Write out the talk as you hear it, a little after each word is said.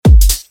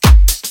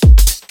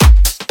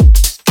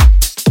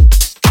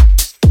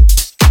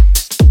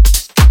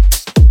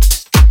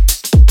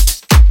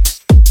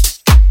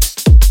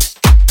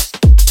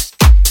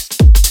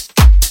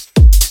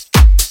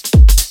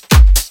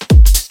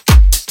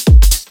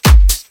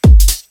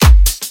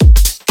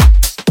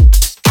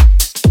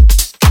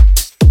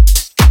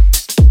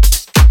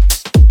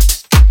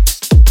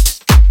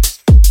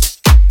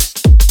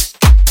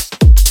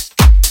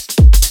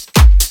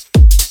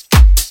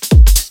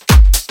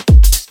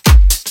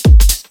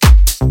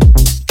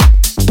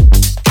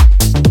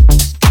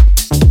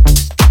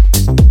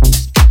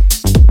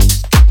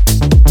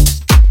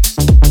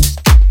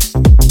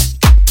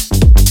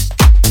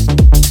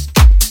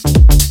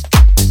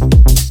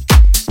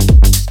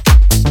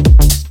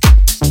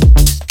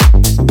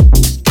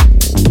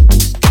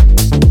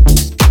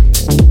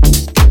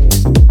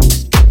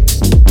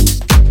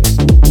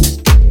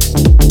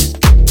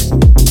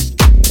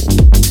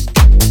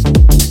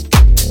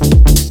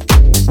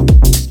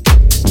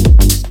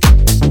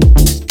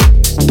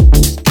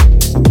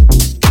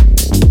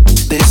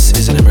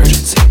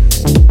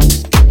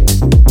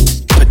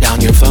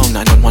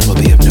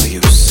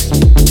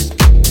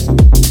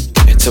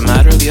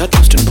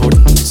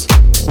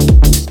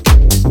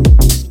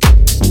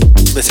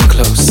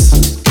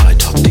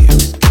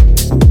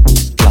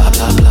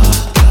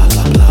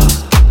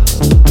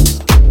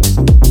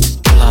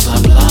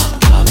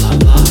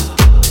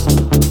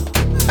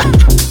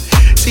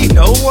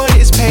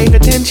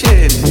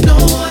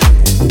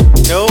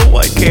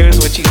one cares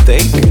what you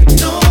think.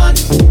 No one.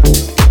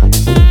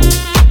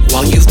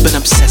 While you've been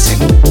obsessing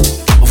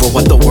over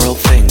what the world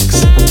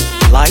thinks,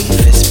 life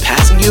is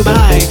passing you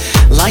by.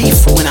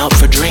 Life went out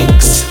for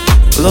drinks.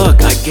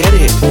 Look, I get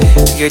it.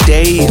 You're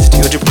dazed,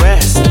 you're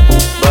depressed,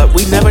 but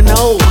we never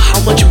know how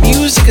much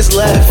music is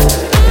left.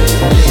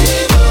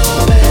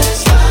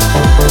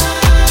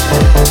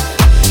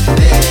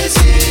 This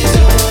is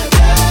your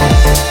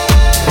day.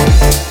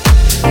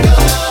 Go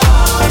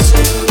on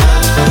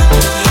tonight.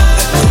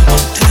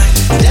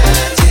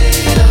 Dance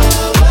it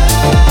away.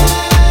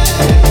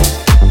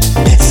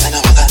 It's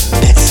another,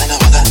 it's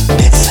another,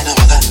 it's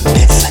another,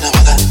 it's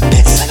another,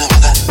 it's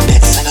another,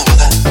 it's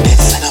another, it's another,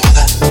 it's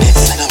another, it's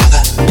another,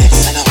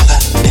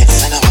 it's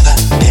another,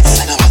 it's another, it's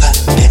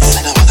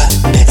another,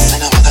 it's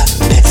another,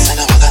 it's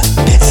another,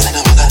 it's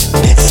another,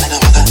 it's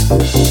another.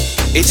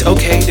 It's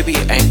okay to be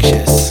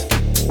anxious.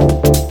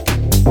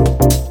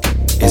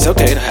 It's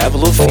okay to have a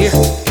little fear.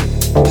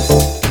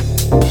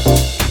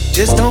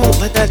 Just don't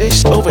let that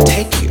ish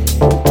overtake you.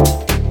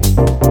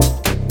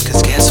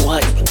 Cause guess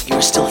what?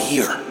 You're still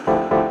here.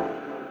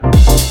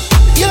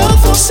 You'll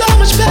feel so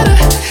much better.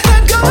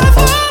 Let go of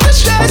all the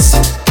stress.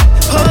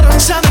 Put on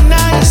something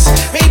nice.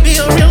 Maybe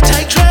a real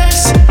tight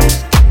dress.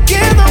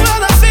 Give the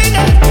world a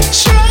finger.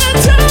 Strong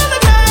into the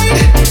night.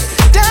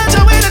 Dance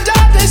away the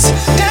darkness.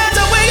 Dance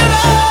away your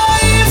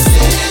life.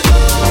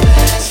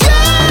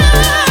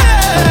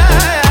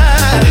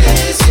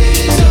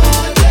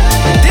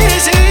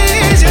 This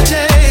is your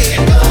day.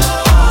 Go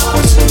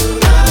on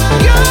tonight.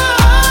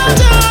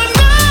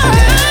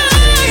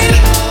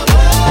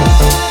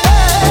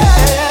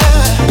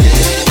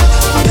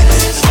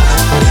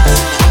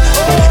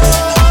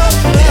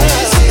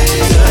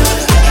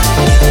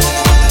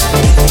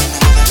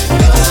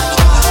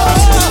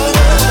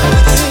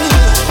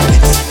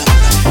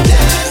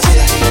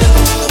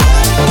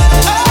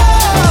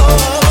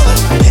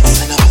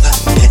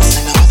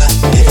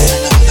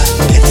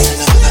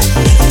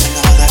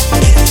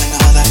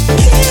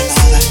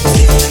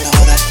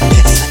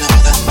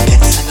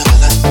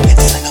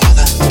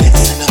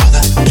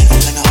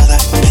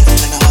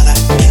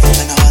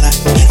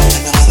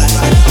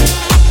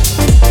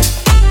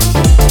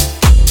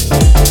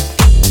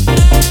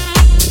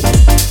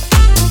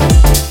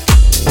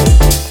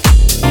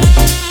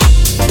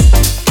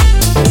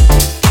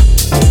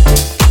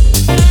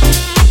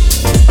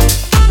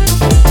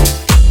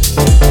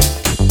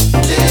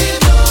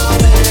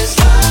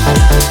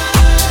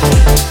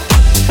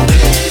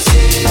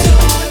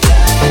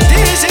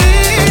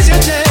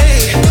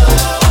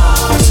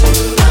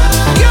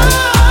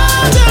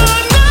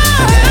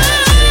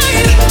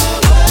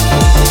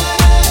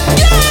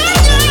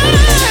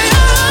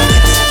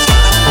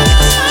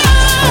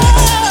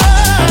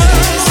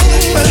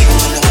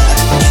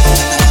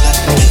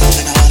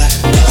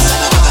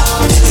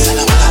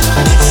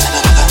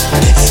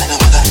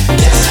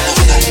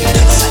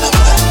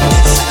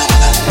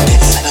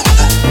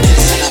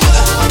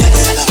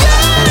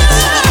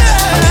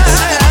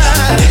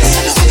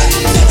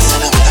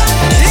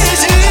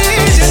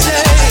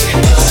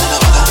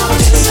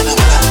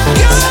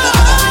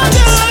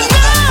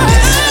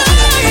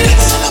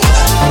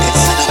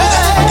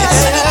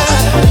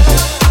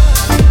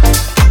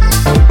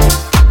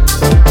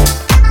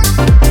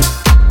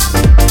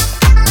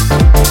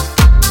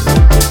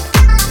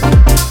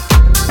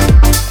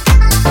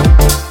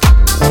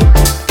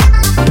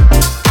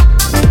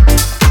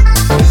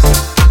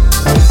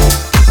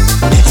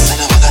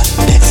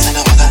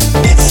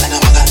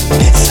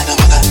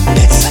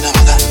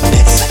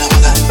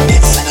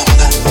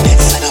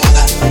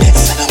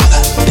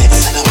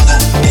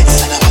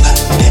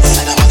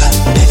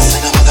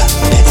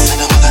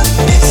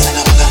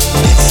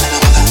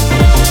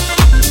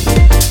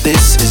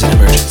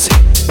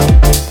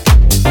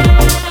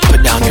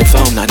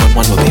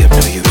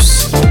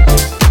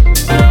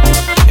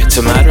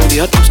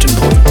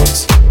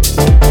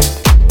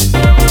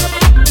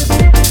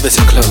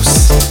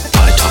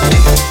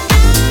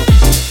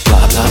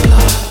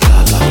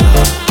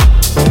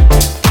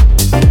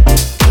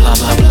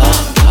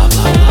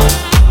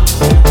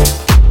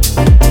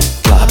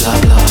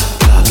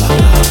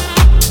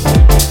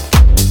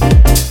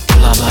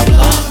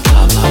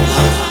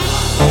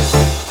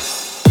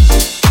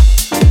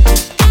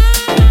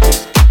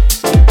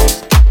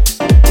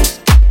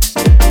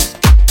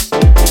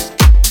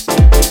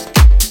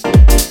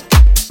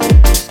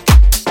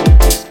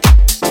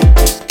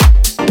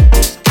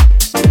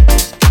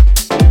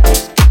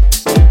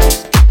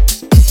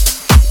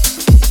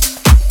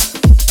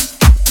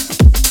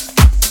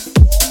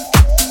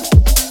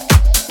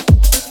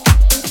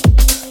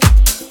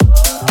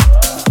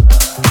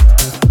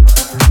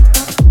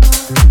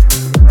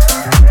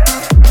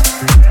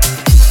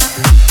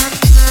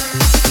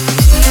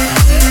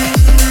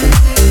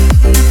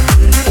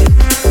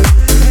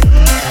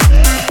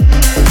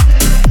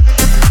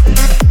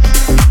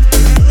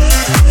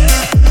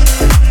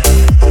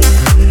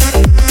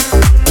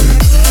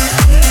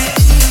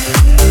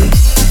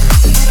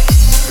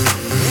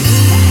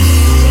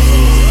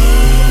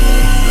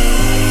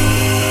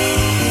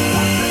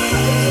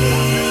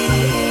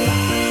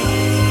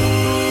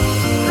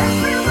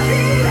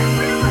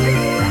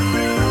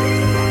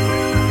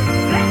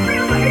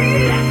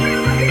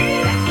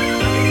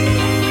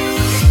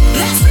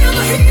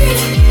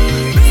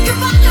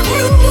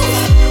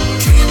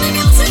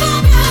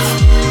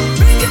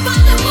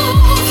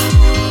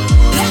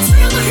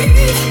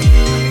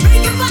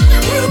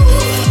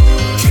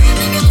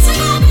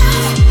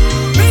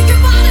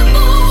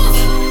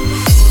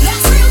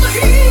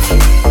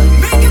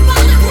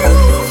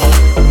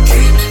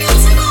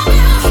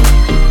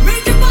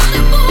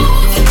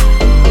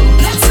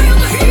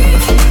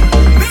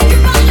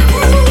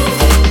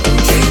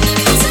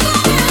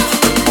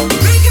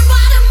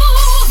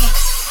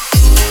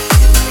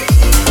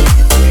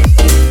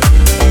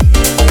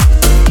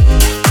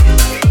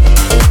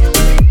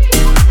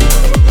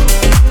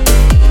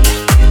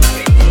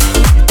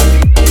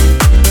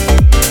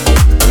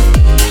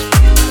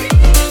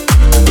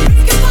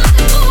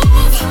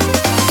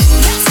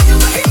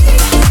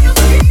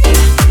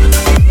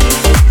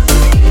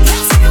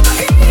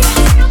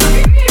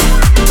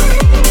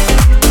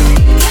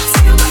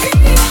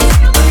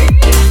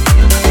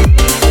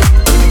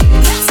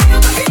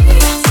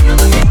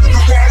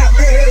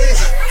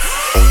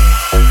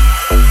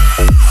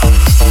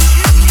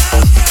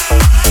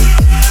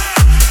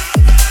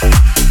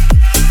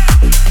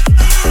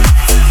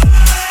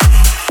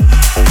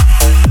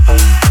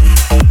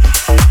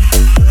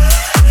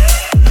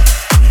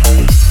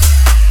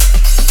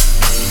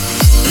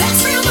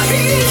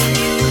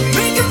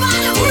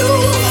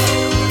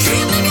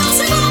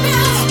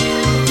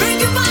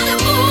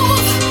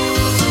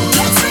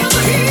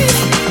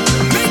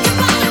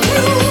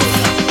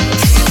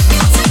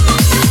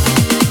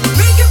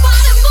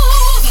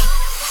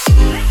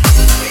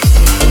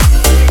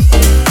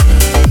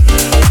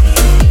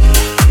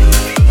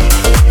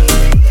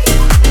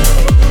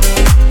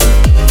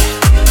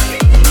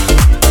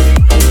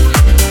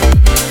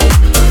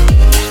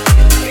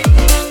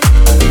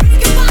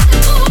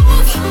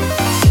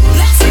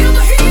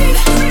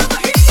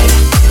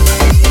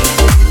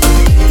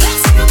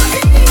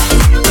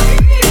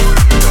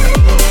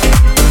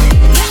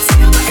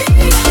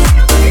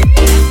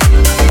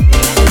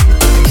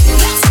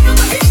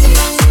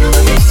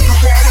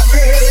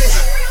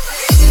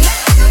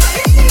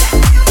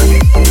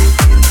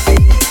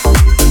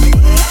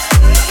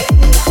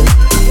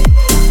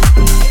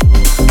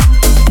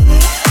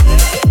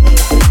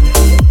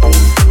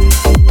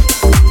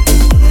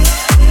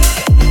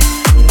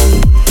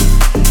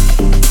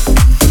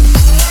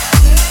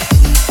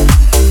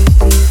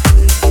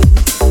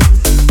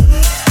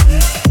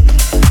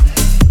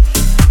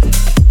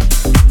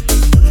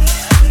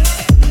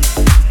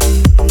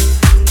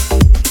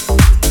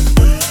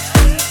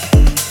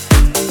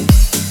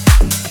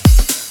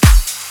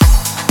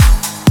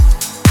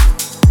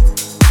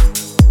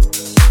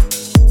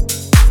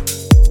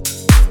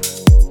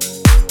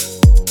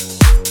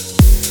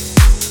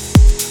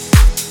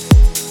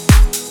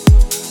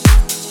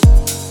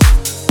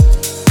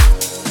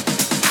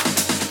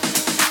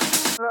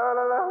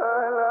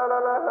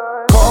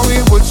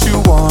 what you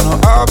wanna,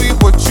 I'll be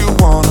what you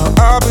wanna.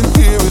 I've been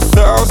here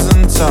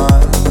 1,000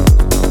 times.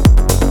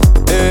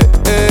 Hey,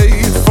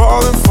 hey,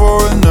 falling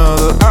for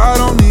another, I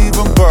don't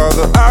even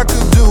bother. I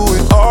could do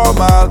it all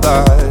my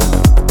life.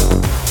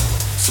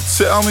 So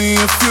tell me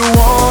if you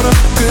wanna,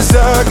 cause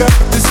I got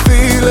this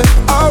feeling.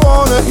 I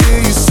wanna hear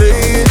you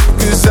say it,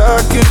 cause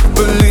I can't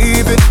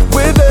believe it.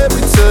 With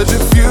every touch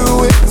of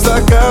you, it's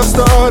like I've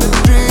started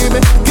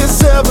dreaming. Guess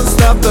heaven's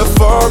not that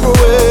far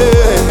away.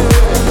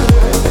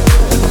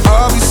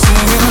 I'll be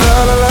singing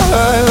la la la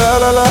la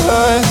la la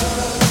la.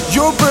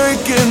 You're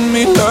breaking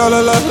me la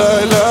la la la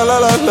la la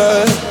la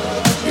la.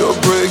 You're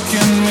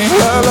breaking me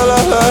la la la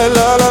la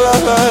la la la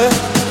la.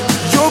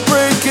 You're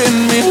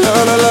breaking me la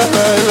la la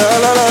la la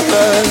la la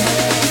la.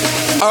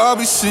 I'll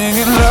be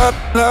singing la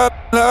la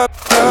la la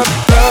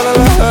la la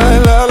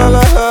la la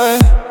la la.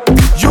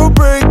 You're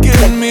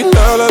breaking me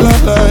la la la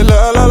la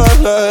la la la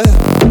la.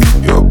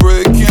 You're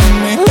breaking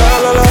me la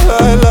la la la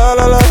la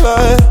la la la.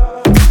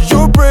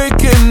 You're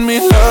breaking me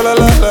la la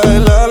la la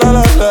la la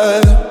la la.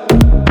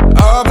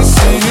 I'll be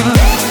singing.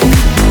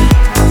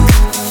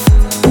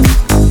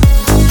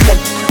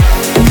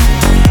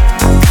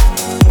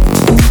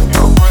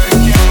 You're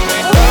breaking me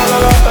la la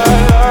la la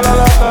la la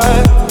la.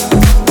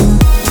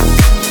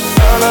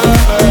 La la la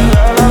la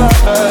la la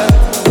la.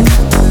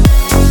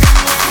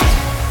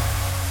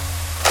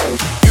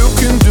 You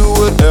can do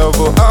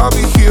whatever, I'll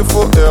be here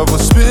forever,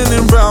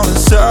 spinning round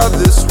inside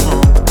this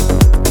room.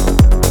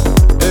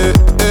 Hey,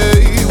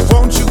 hey,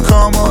 won't you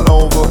come on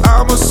over?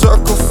 I'm a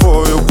sucker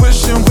for you,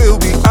 wishing we'll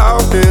be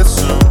out here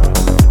soon.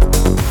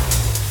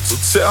 So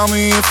tell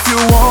me if you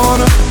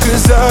wanna,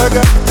 cause I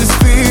got this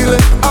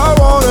feeling. I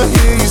wanna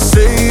hear you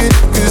say it,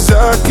 cause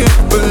I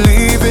can't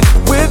believe it.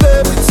 With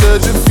every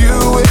touch of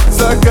you, it's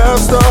like I've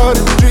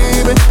started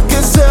dreaming.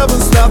 Guess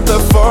heaven's not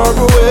that far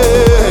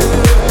away.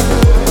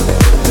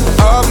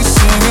 I'll be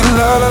singing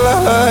la la la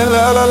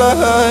la la la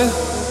la.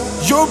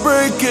 You're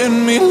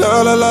breaking me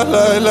la la la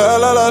la la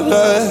la la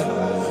la.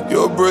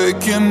 You're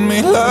breaking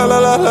me la la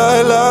la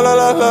la la la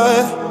la la.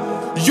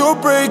 You're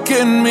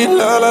breaking me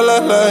la la la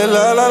la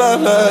la la la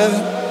la.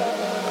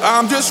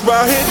 I'm just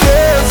right here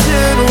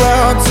dancing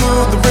around to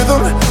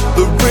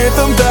the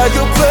rhythm that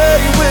you play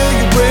when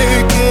you're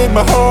breaking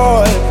my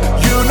heart.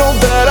 You know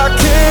that I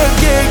can't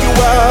get you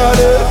out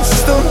of the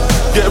system.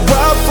 Yeah,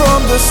 right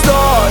from the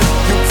start,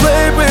 you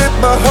played with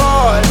my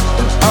heart.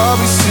 And I'll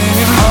be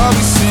singing, I'll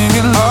be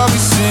singing, I'll be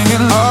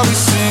singing, I'll be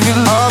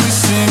singing, I'll be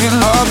singing,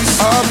 I'll be,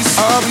 I'll be,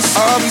 I'll be,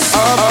 I'll be,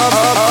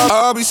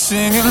 I'll be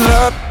singing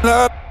la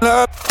la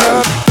la la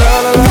la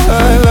la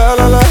la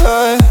la la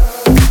la.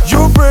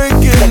 You're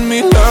breaking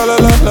me la la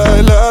la la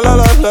la la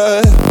la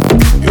la.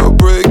 You're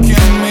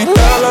breaking me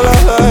la la la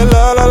la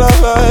la la la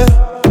la.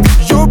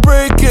 You're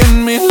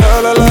breaking me la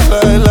la la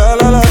la la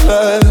la la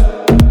la.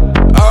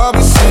 I'll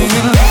be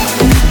singing.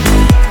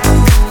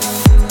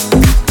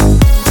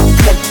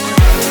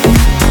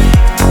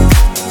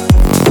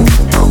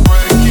 You're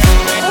breaking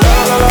me la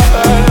la la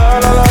la la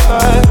la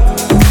la.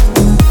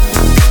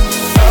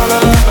 La la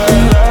la la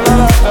la la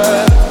la.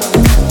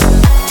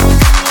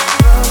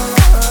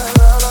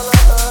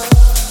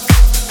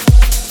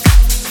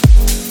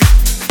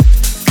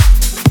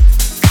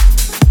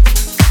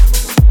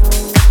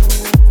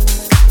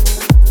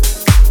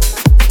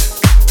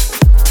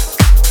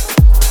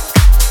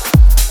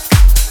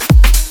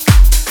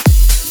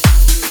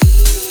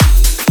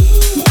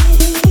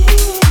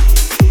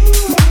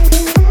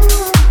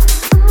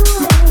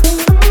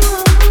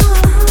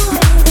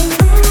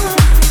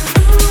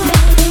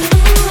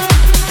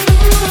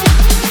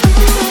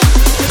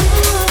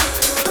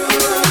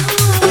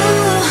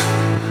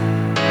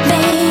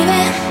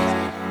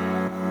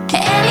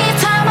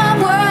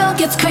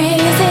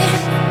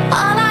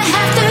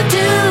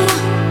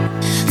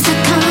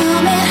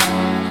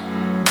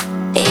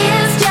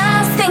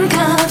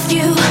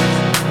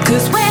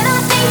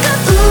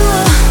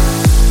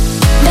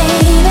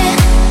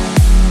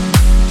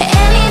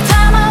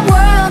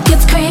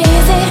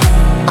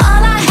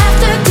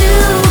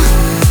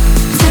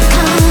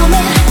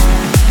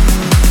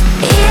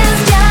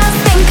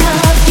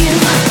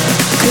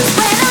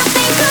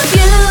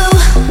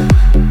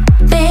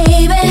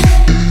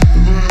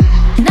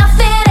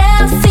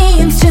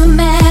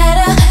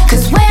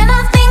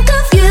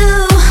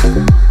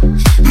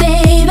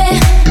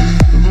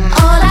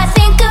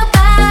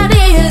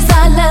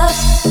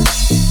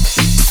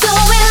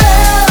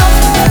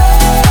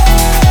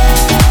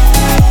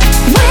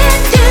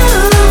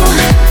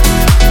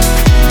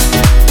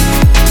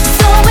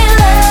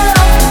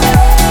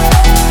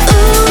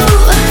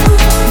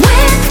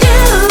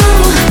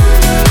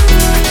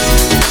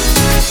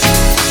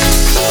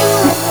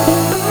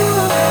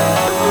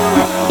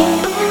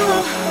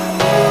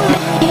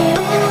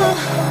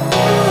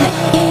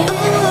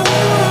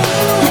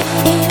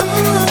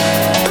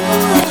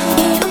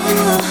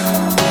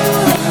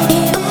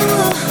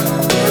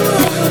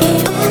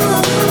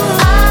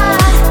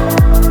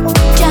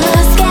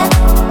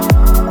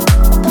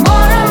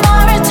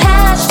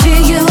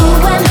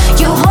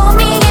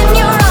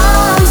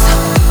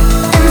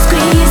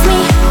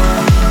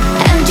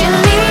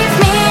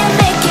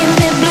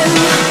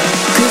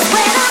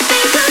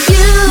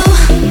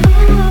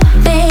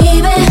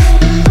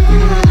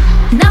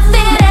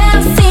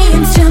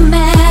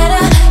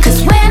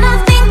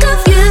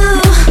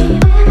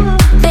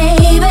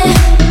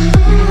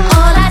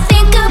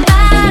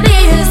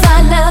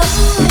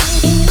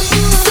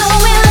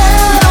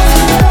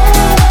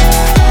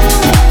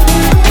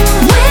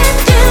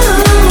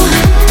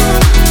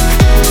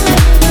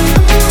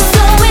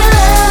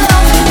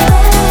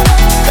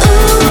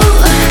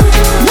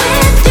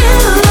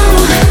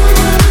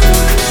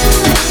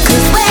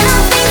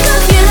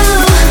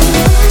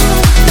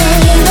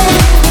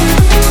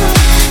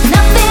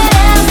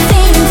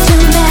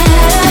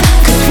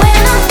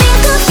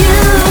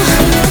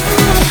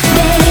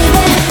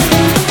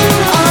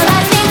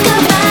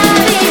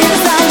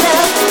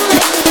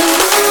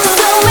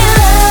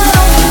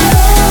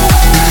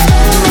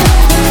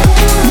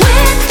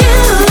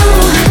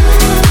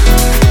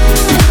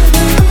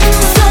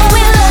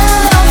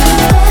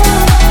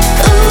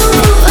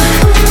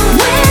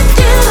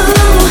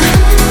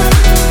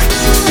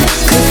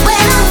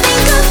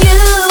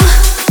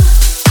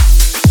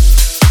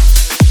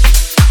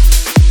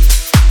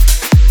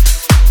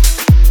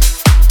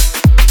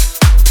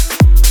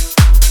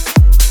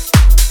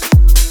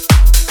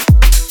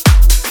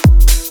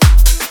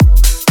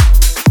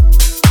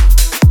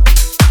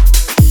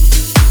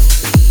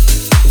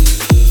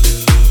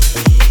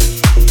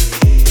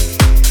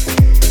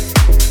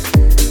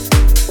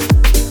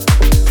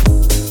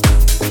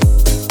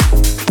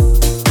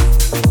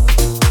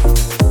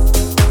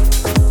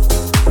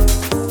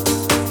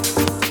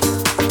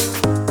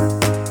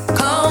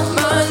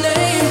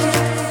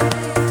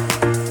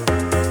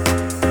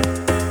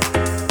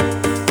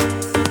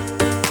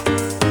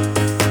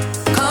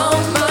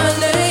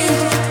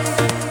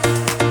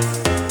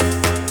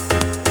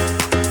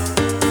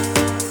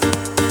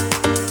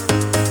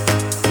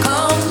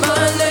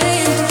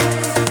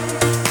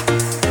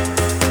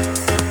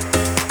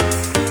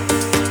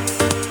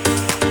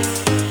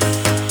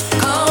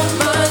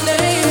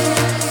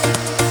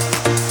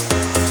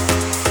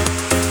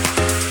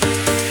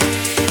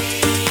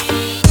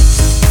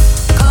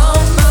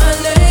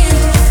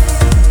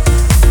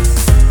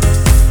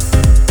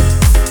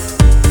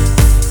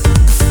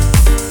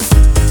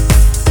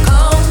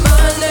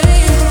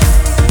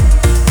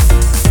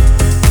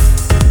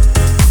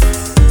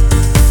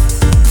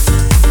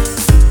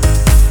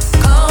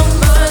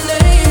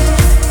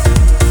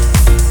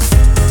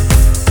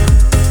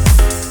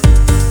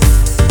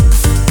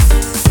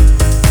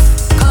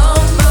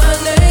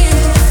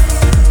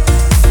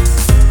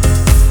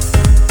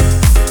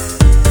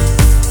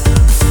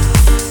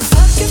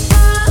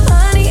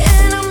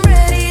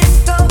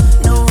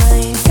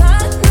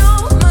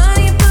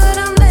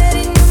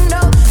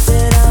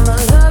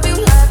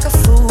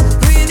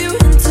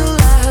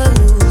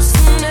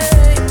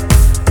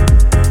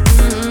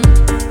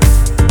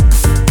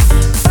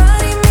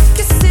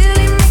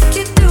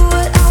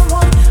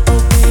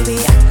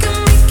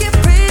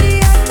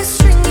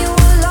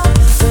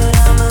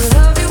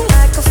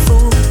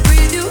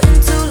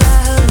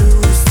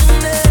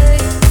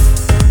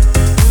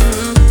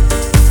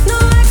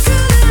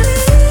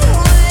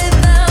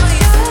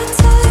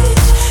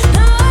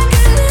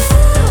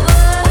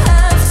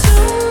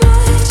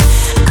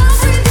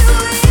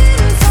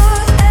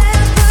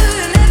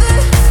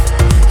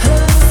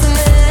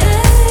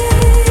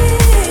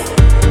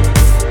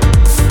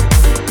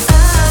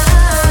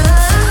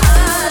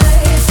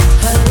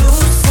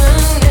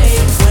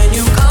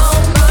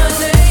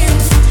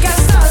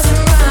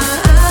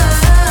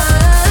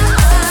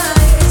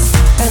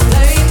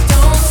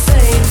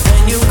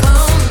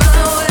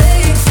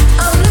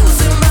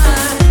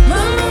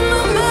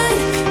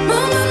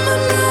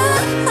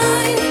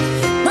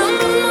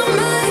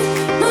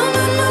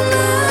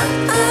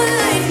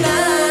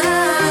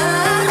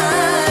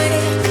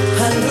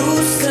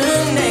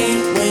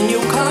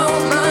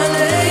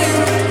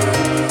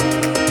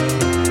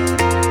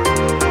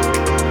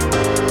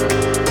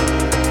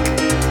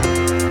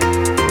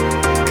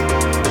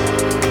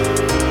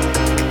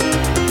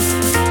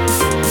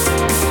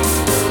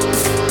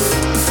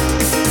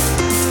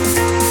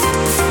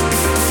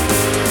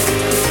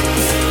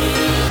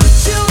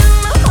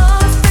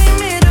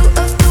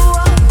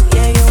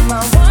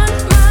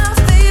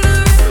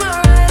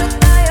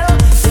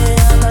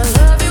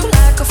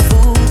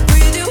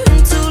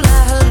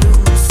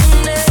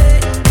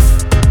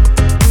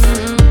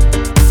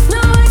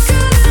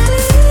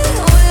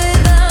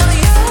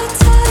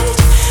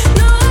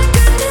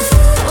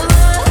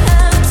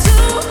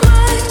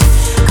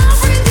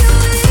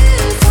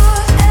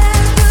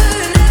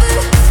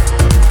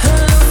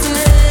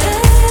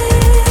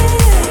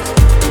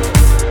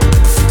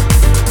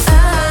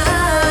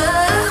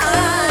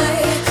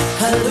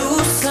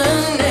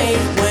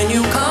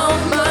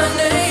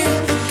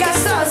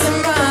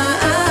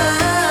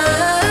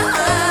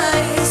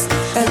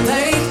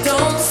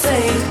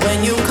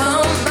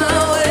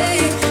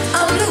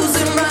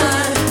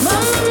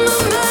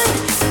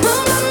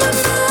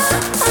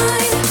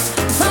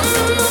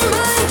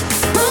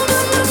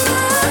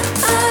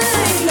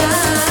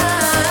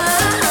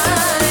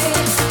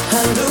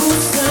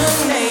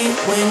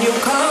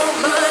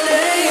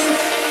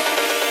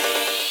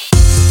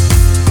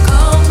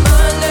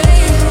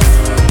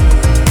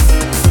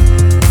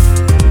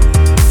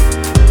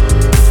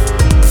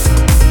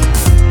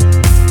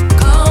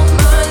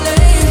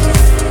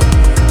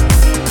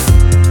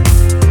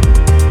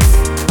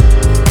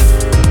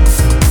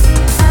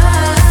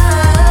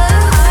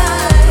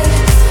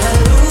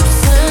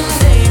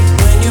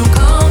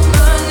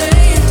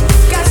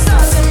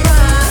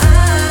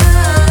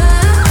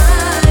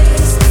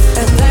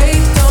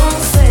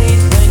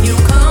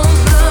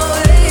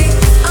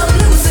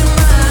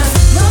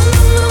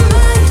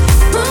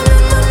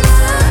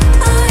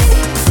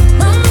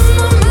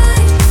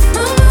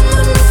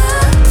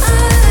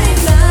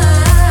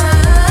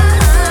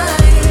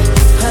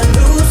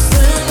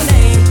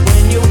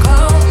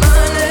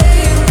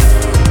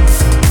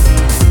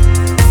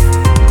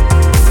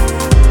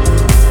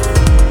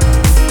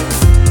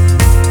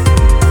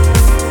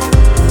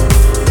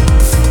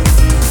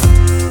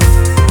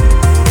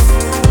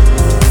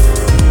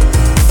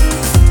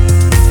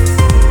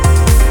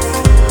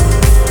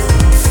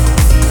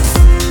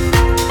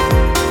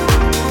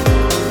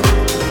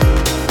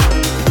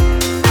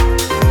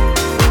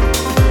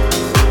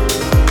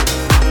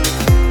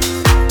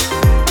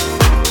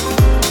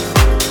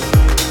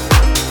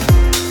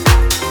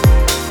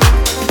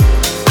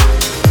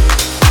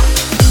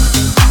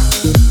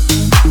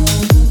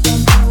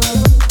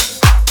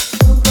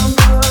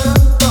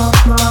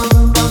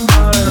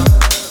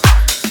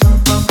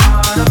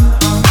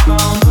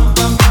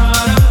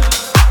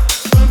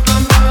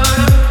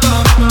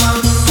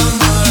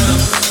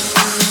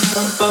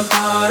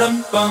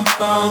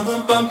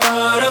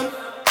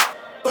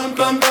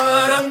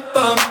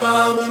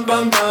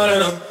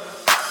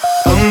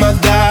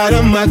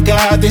 Oh my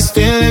God, these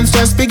feelings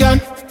just begun.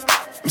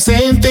 I'm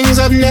saying things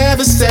I've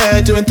never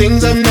said, doing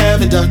things I've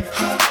never done.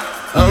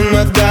 Oh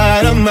my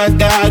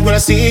God, when I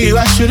see you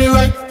I should it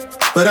right,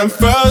 but I'm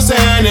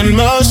frozen in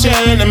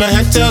motion and my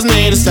head tells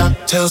me to stop,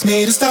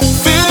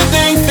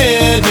 feeling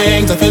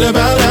feelings I feel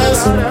about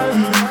us.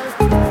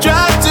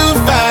 Try to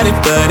fight it,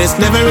 but it's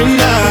never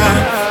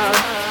enough.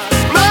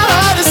 My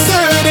heart is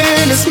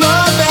hurting, it's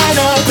more than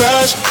a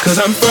crush, 'cause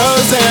I'm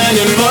frozen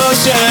in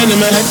motion and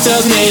my head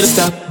tells me to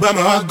stop, but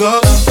my heart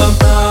goes.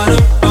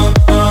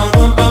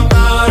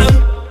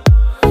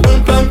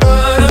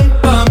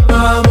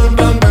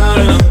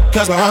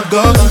 Cause my heart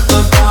goes.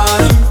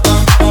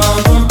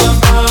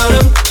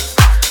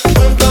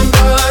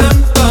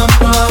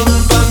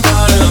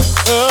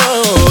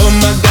 Oh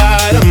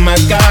my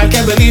God,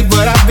 can't believe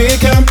what I've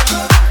become.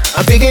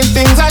 I'm thinking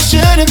things I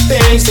shouldn't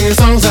think, singing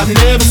songs I've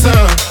never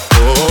sung.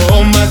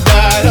 Oh my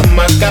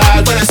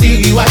God, when I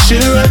see you I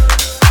should run,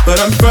 but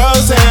I'm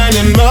frozen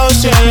in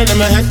motion and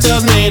my head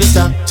tells me to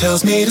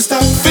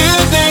stop,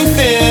 feeling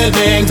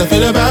feelings I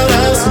feel about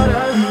us.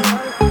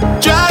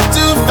 Try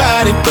to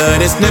fight it,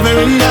 but it's never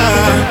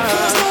enough.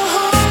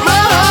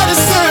 My heart is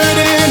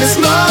hurting, it's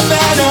more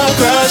than a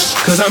crush,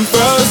 'cause I'm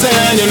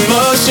frozen in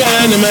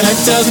motion and my head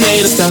tells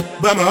me to stop,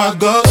 but my heart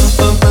goes.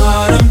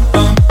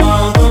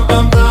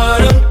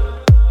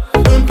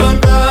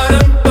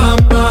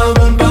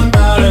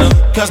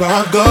 Cause my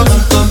heart goes.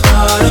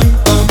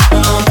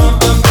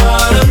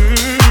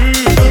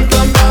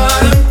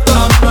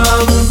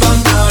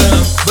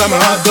 But my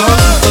heart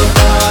goes.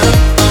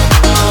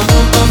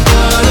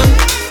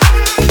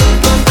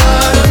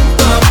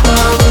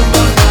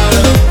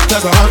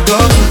 Cause my heart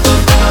goes.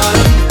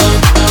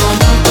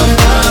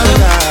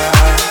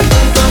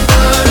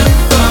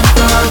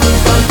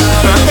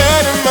 My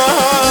head and my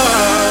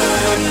heart.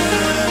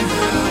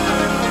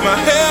 My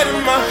head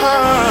and my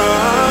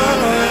heart.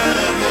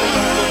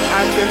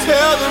 I can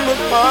tell them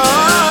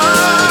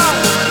apart.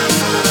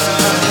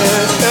 My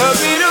head tells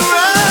me to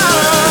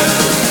run,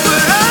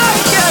 but I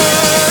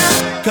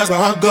can't. Cause my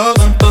heart goes.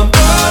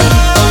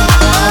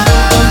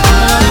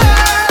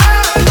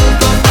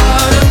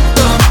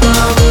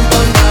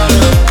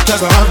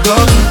 Cause my heart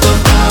goes.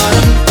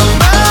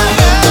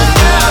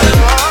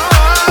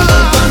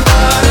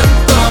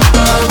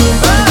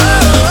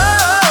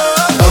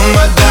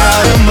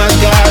 Oh my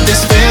God,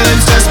 this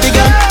feeling's just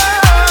begun.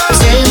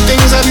 Saying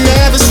things I've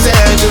never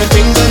said, doing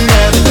things I've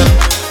never done.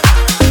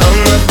 Oh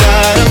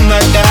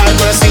my God,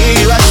 when I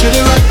see you I should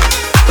it right,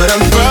 but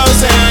I'm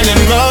frozen in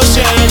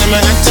motion and my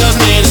head tells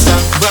me to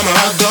stop, but my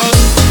heart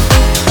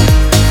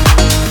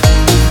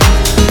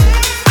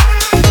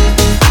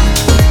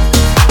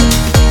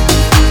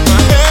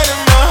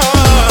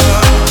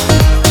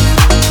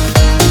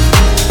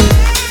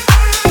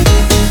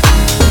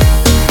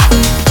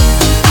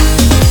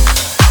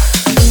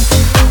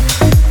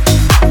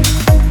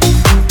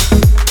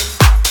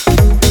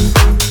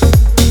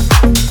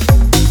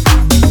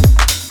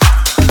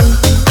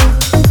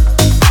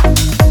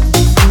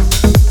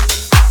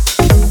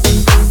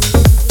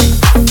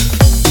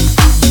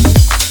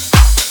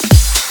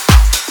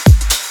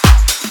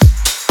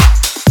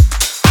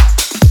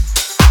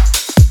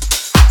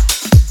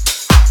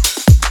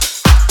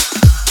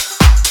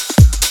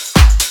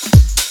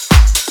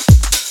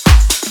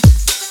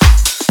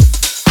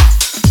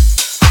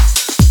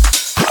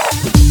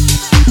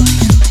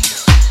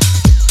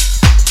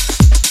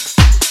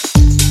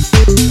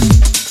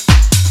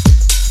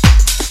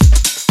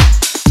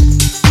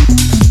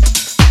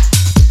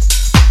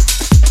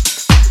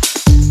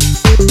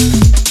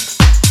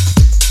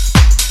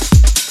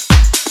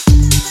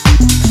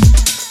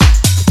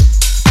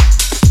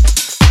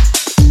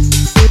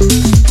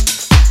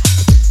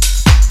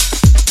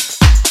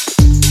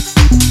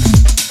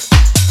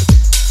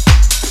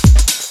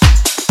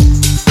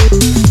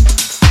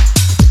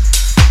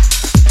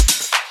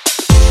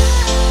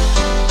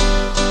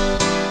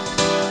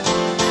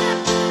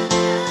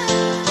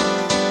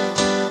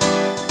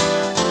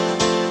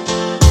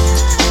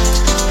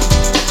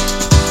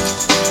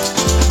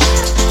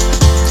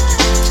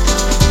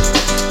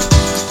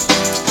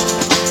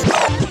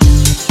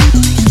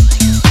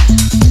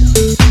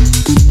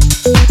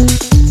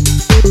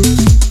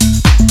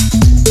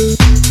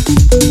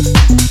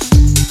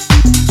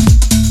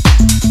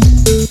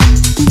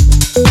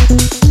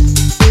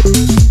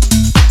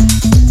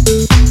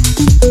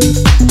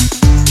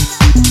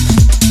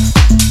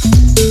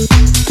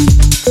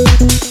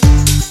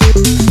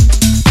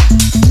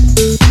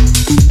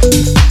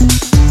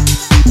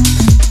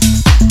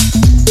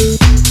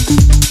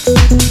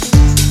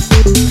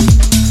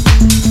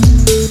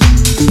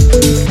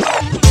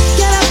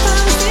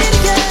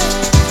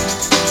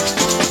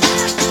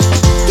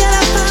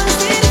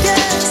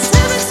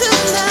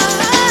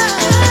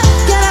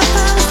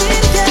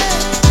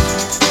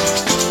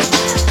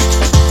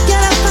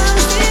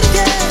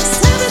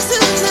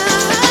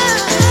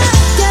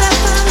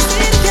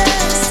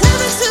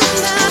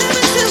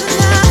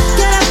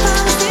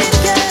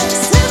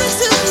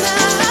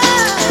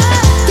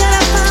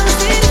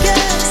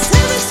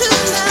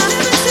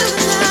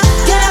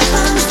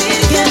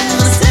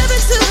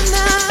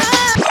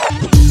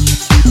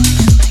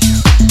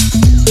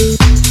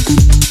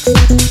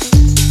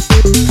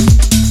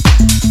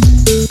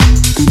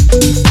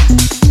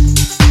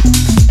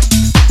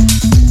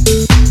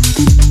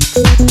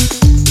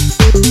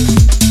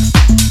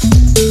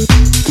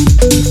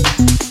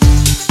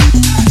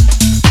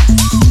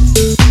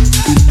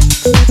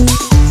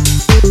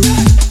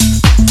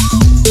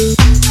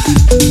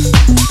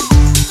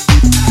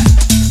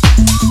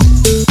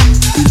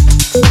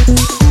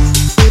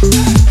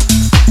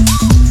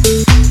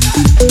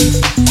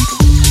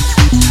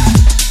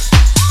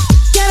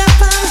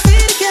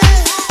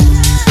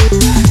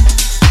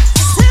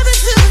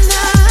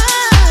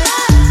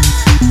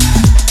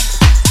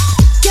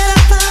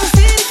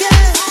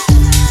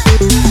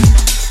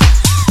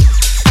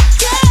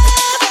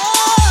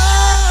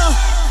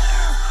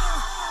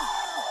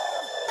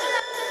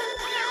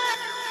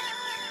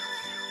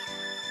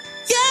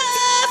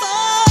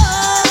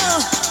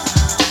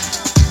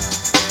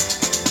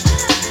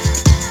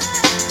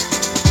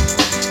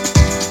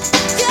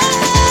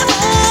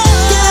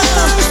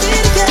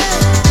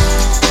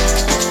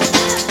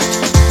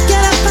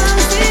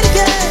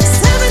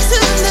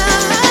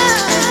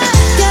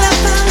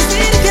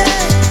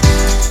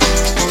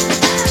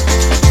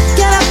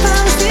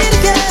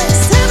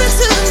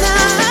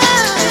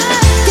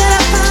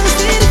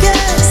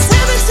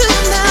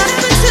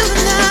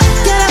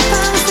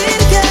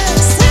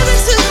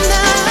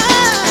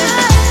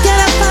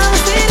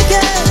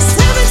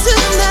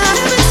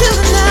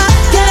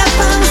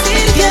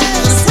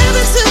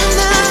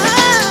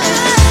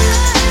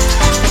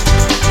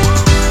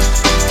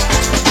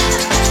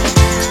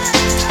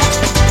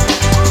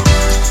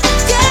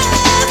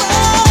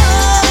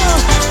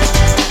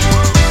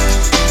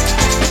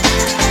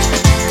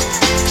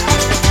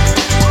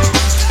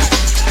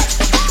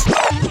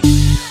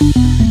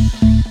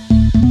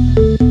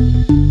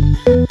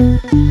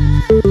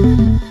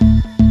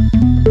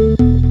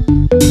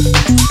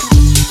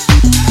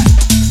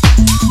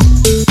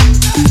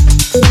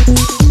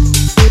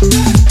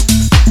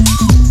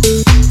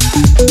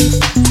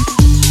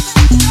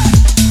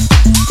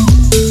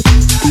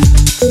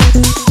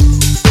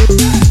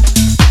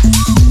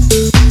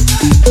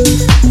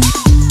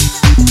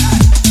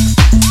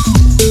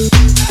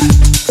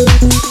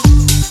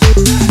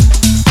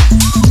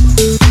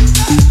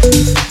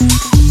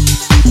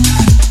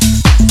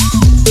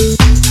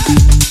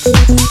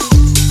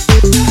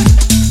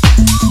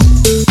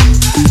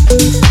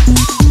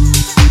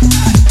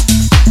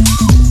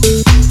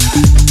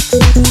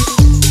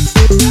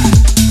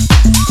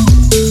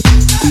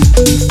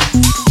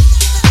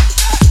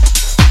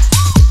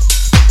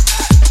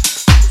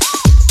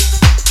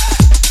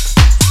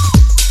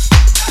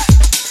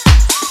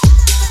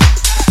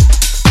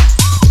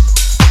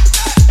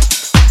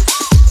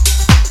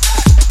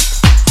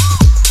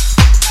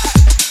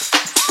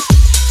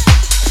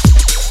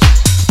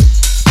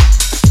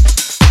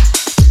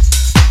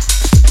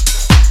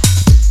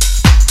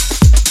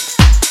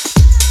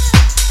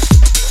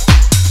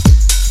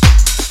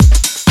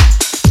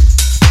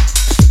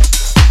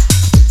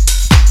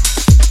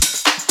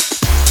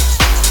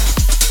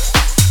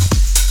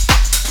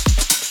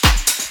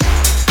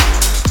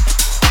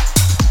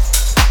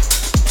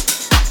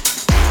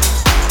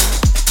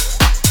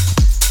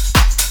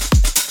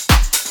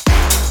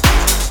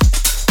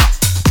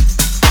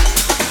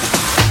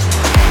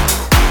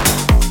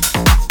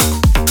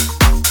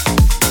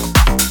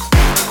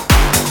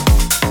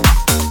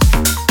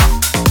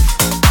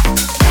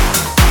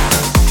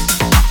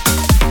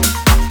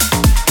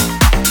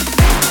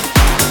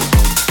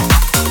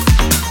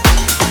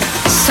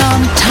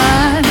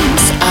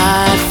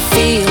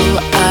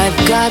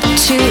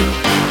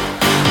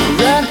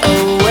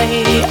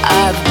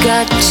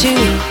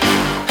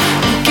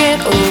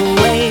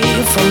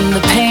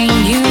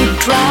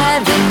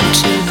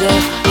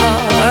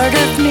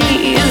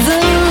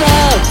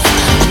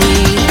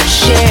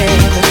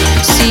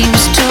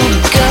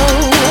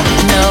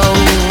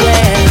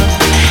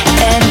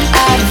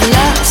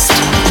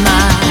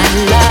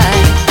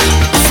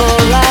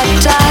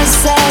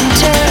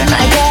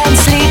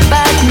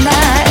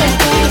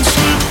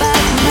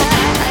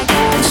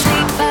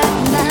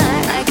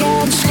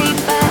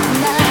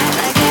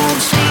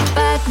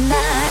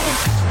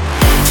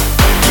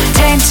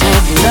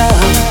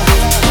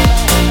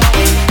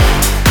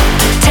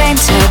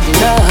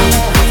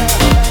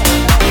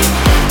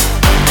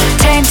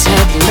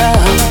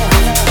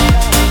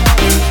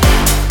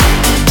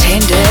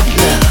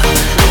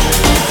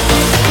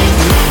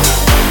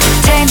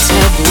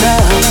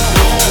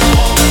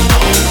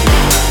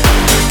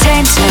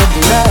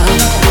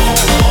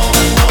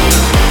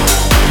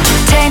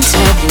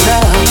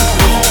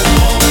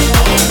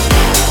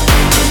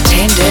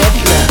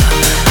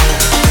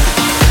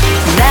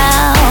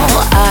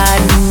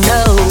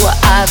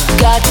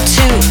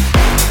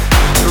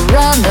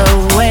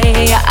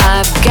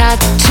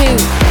to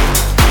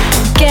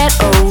get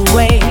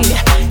away,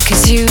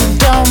 'cause you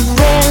don't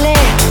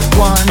really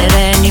want it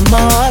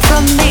anymore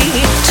from me.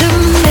 To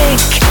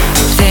make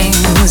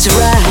things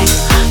right,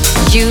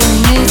 you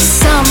need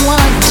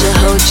someone to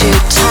hold you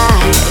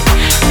tight,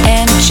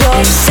 and your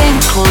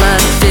simple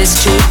love is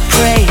to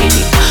pray.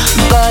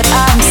 But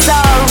I'm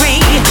sorry,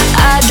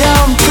 I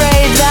don't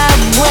pray that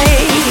way.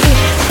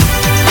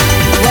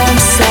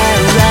 Once I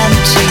ran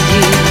to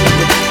you,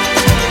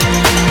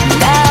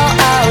 now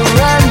I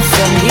run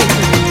from you.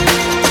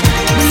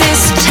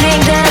 This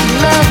tainted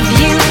love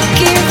you've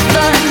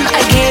given,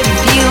 I give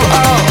you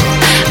all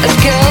a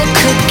girl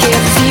could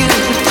give you.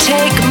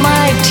 Take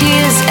my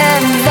tears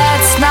and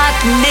that's not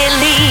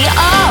nearly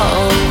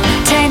all.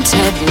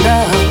 Tainted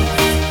love,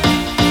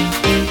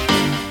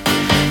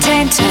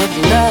 tainted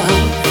love,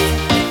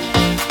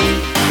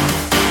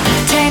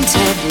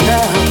 tainted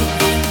love,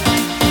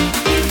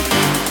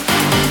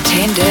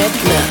 tainted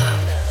love,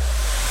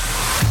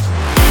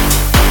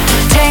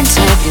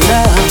 tainted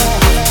love,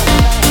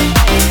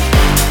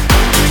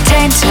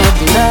 tainted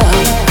love,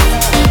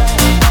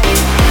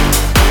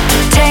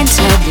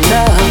 tainted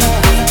love,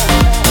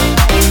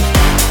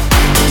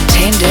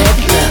 tainted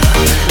love,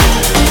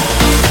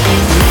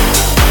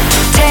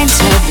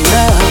 tainted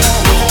love,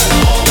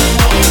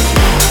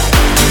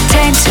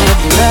 tainted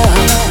love,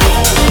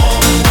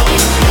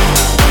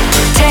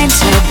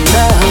 tainted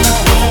love,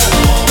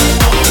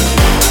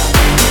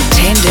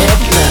 tainted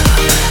love.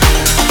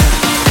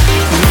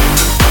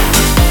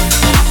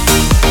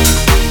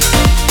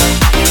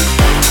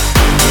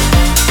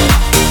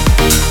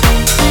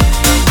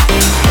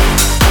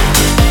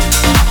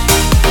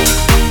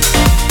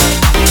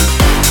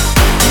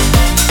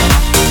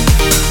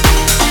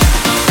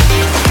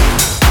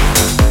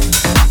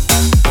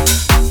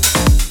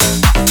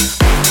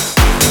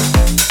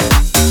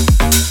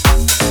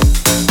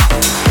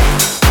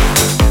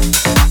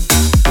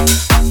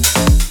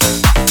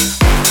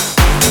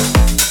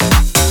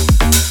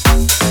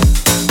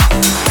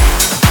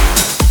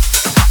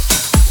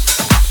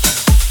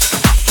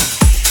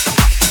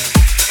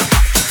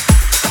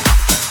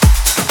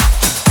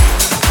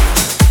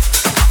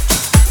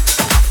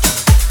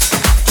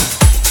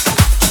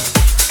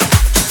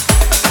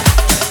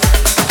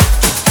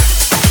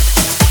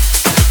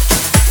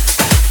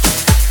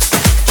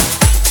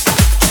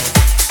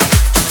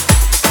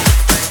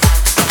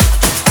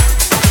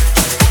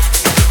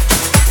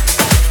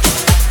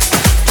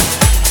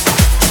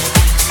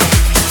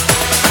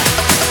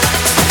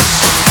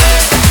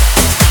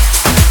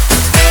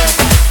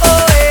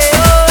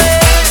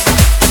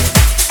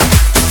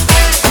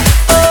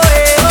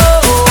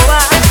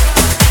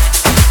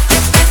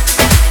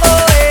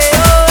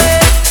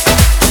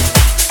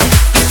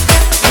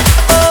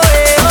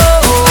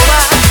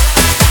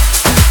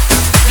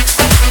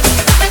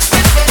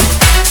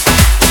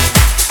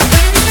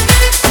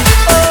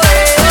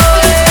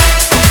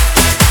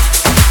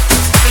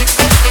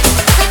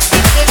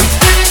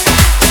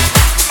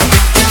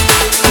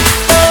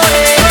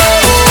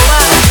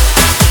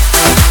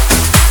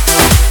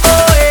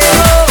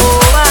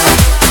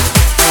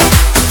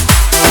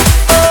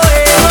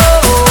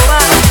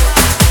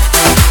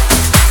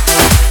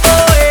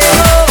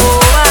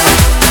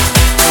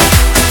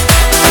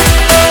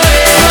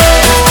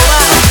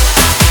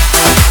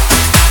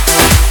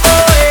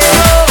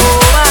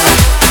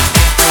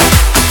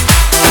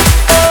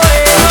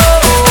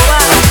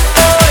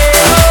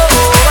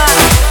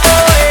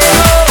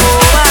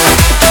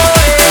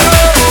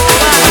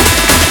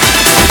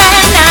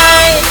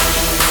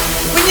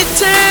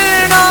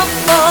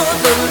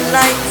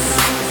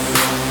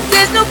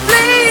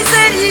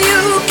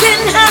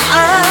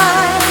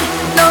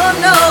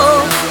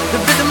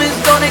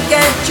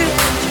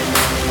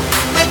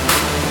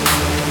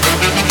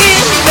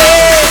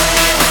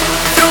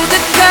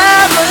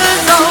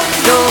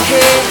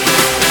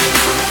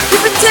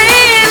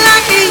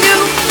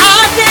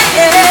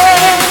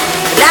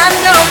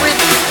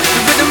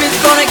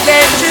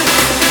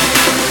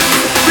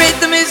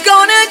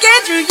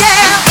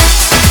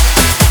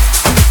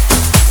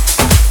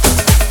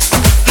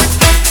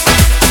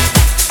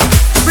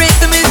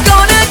 Rhythm is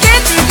gonna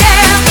get you.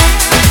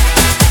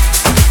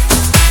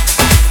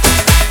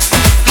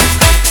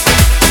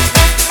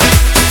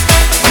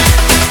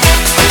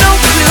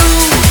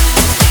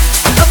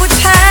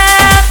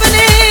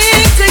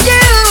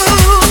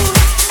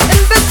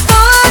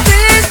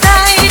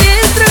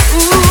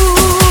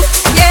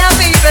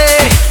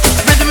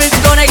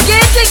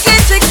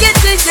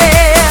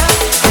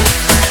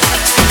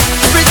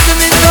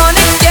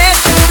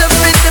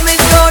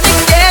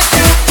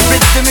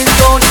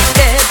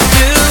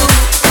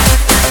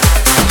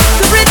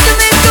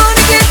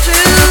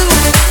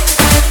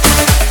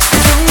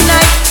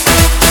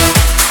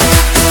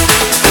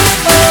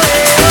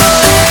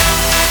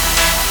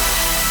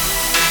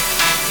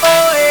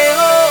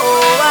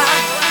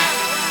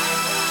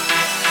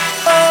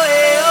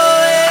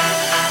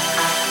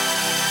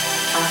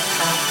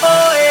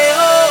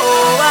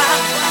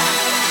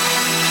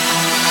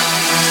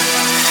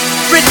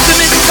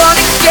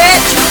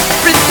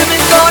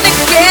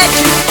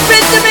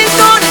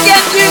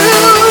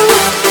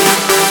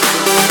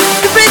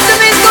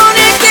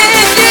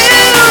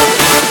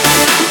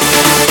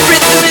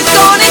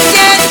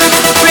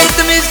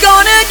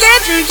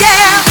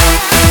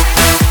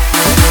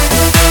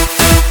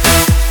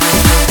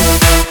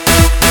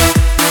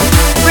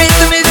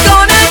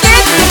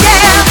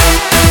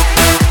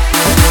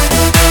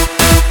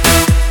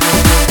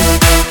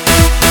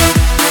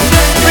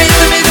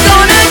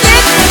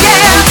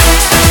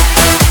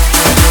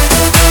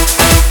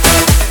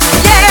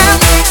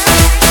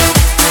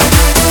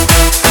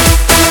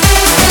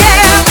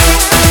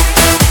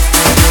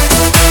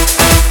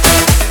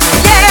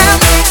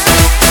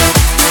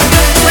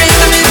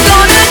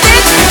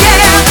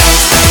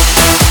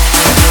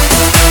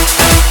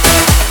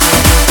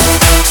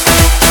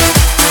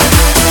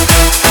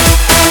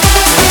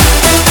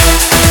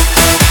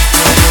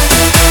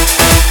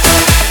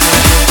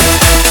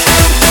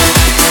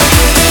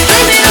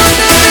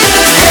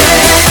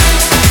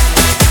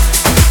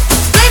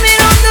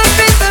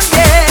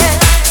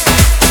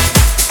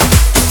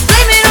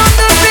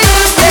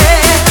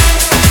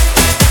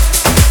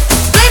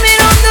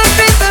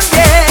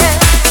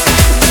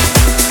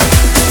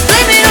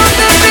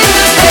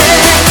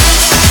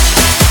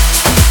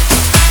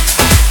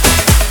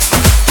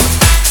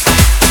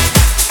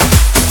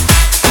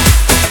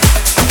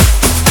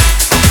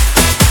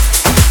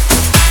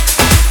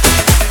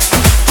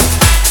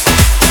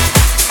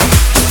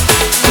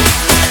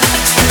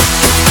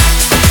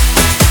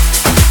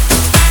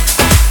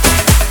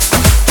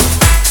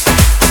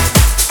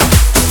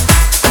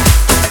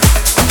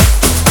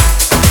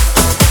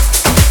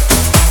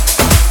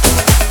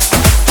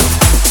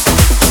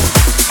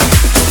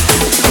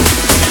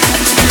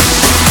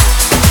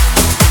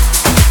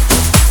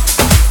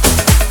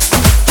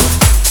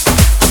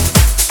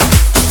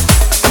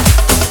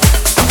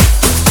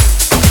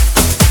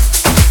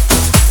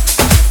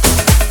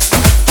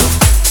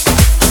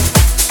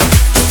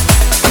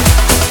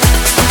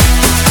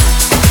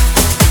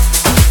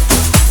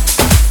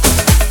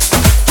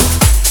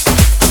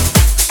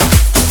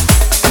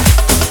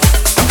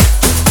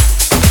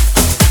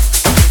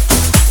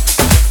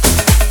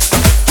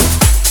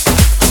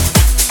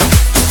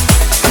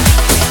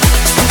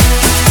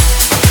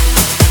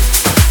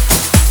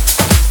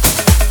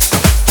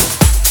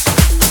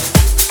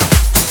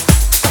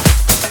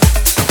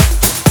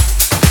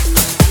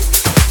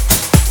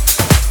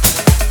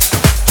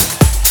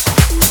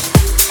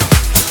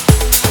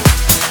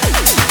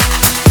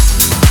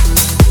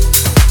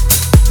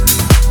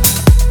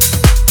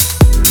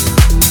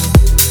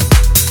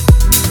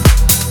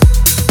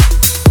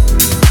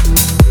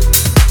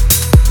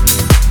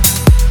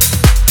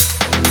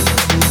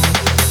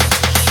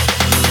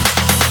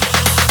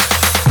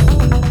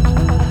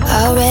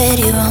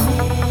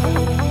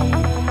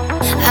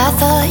 I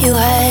thought you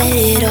had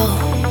it all.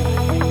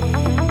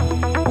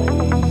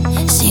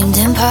 Seemed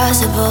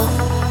impossible,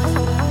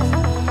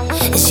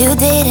 as you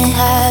didn't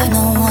have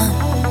no one.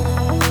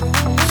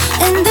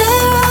 And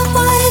there I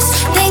was,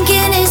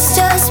 thinking it's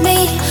just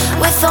me,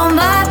 with all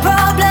my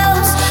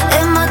problems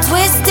and my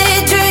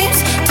twisted dreams.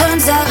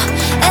 Turns out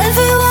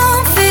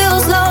everyone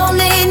feels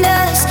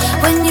loneliness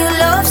when you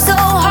love so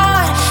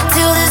hard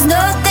till there's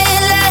nothing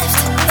left.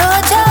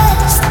 You're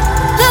just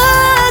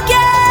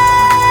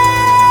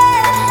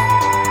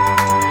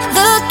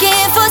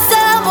looking for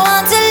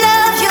someone to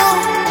love you.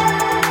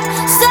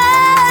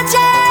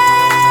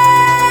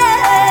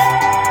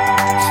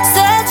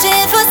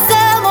 Searching for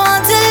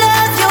someone to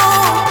love you.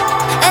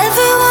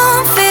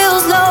 Everyone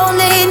feels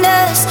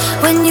loneliness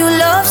when you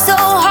love so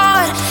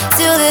hard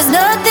till there's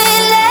nothing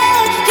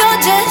left.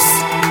 You're just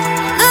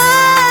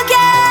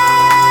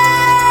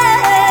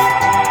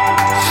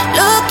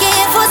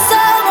looking for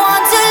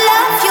someone to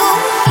love you.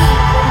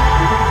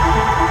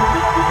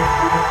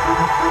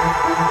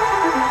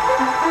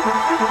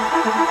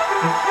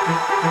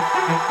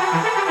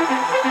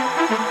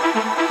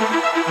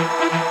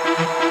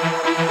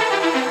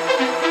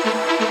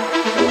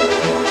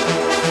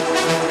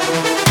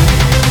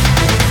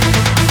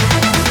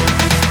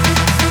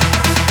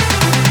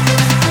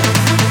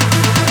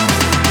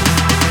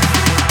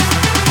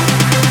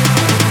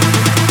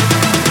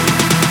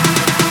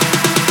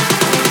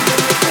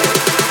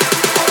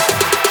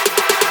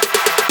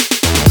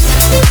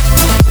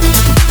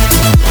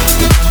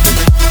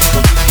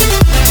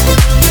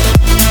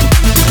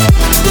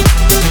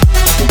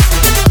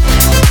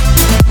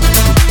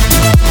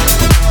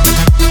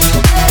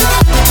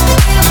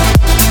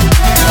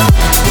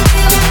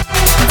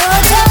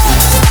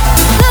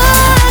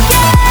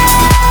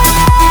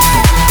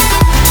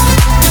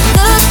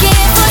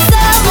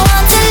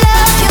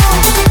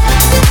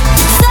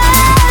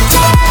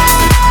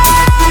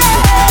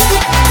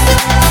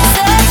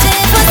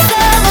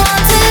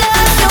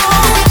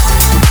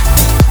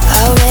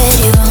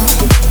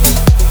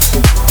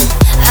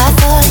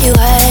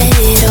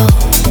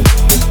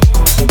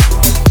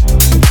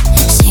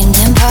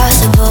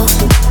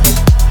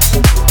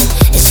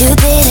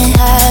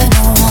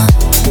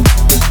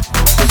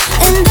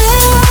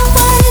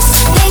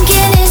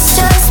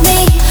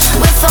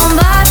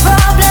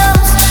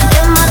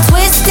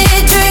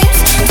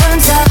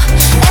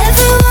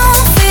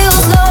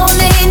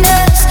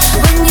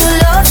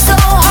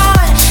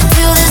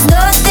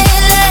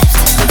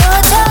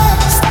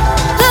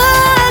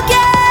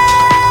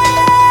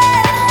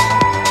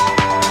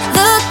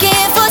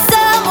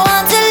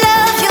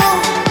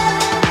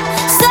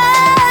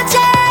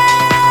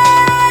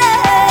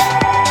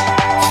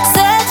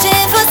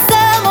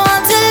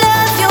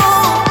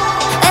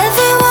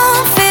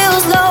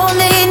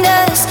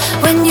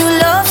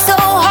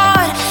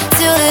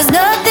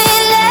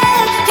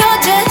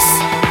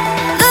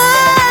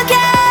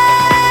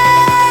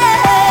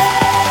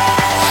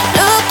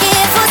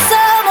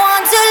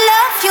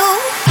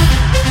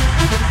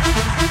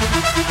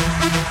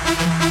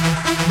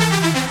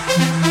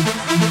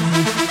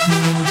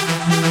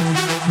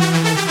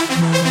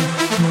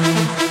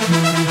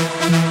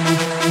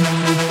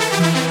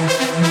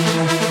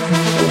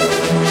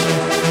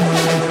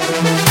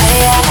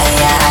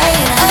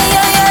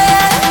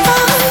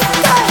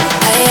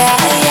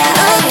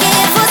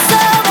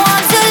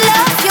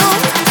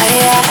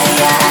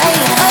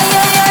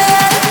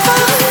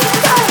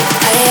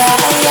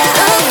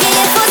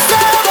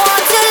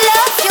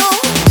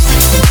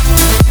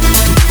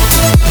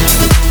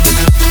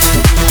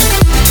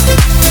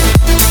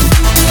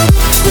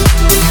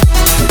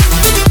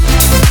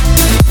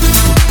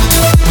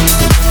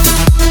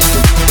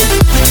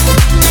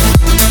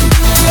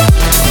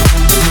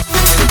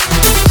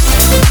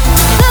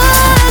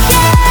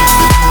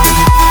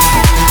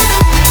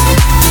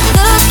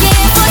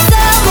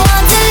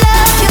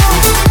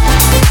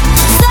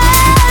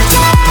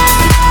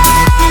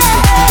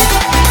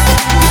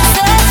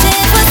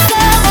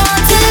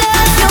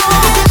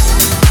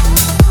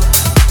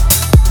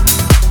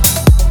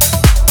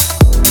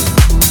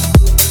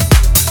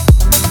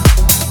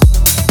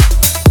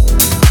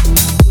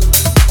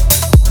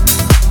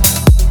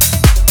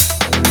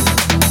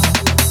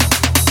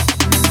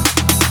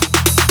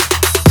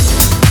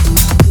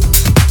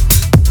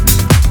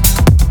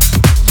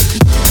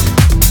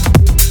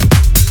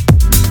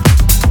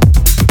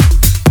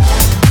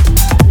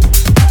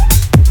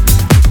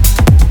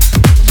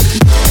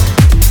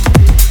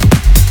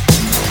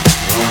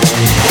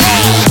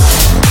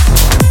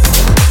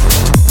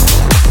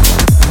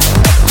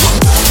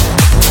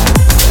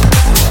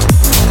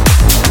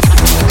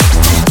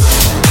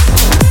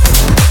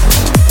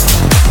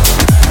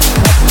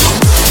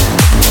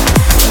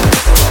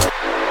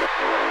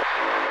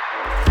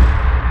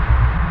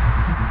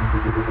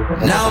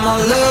 Now my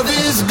love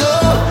is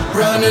gone,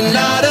 running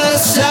out of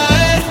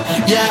sight.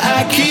 Yeah,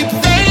 I keep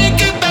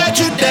thinking about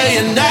you day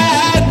and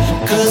night.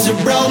 'Cause it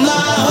broke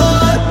my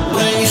heart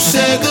when you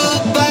said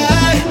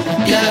goodbye.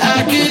 Yeah,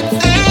 I keep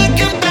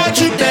thinking about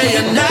you day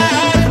and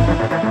night.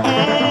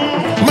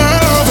 My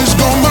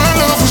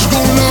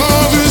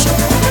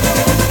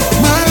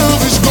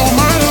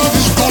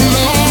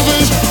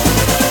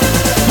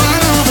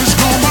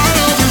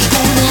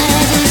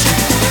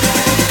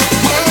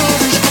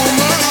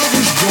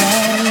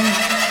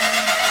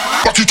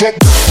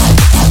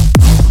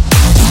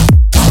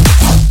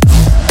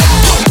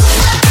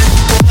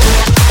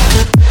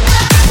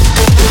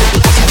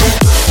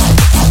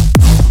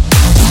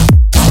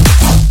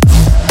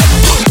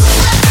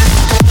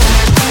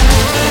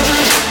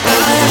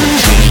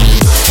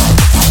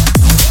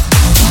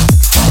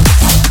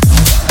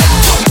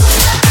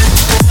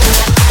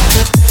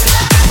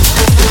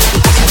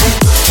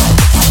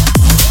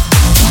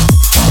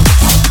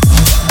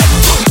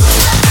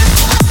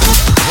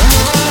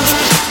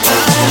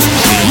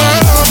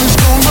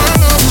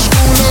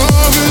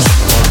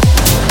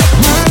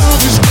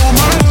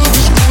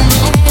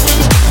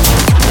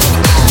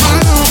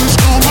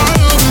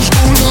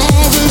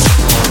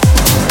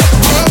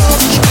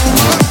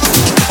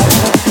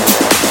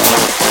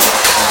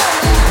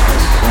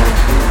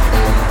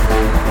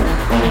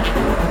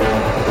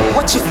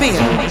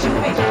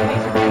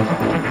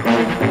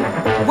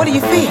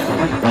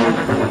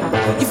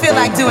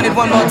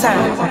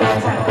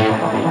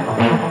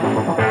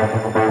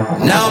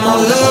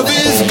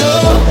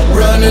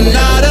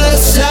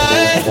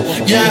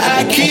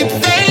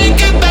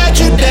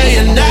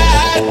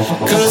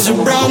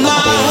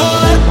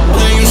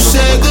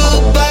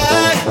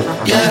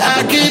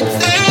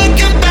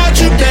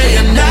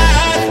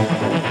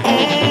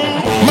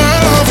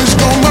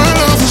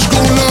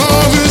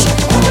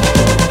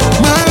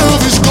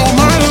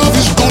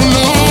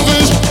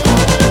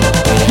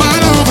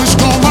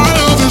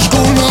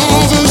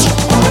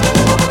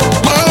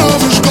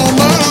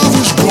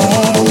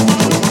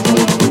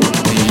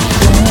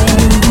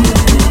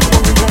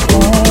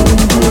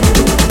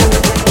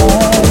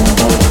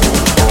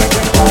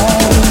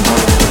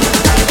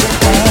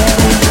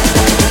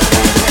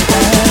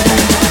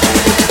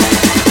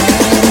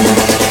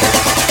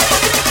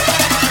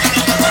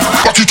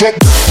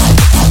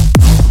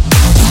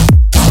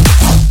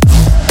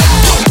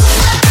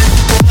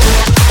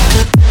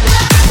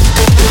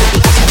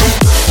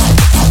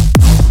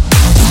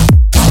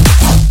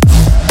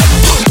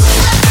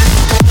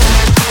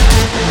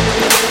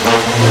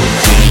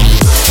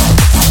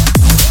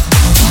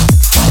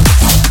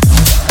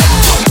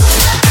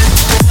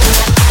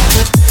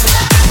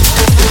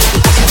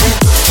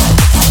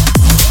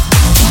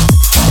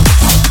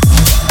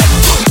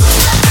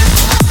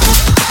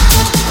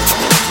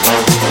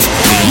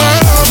My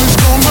love is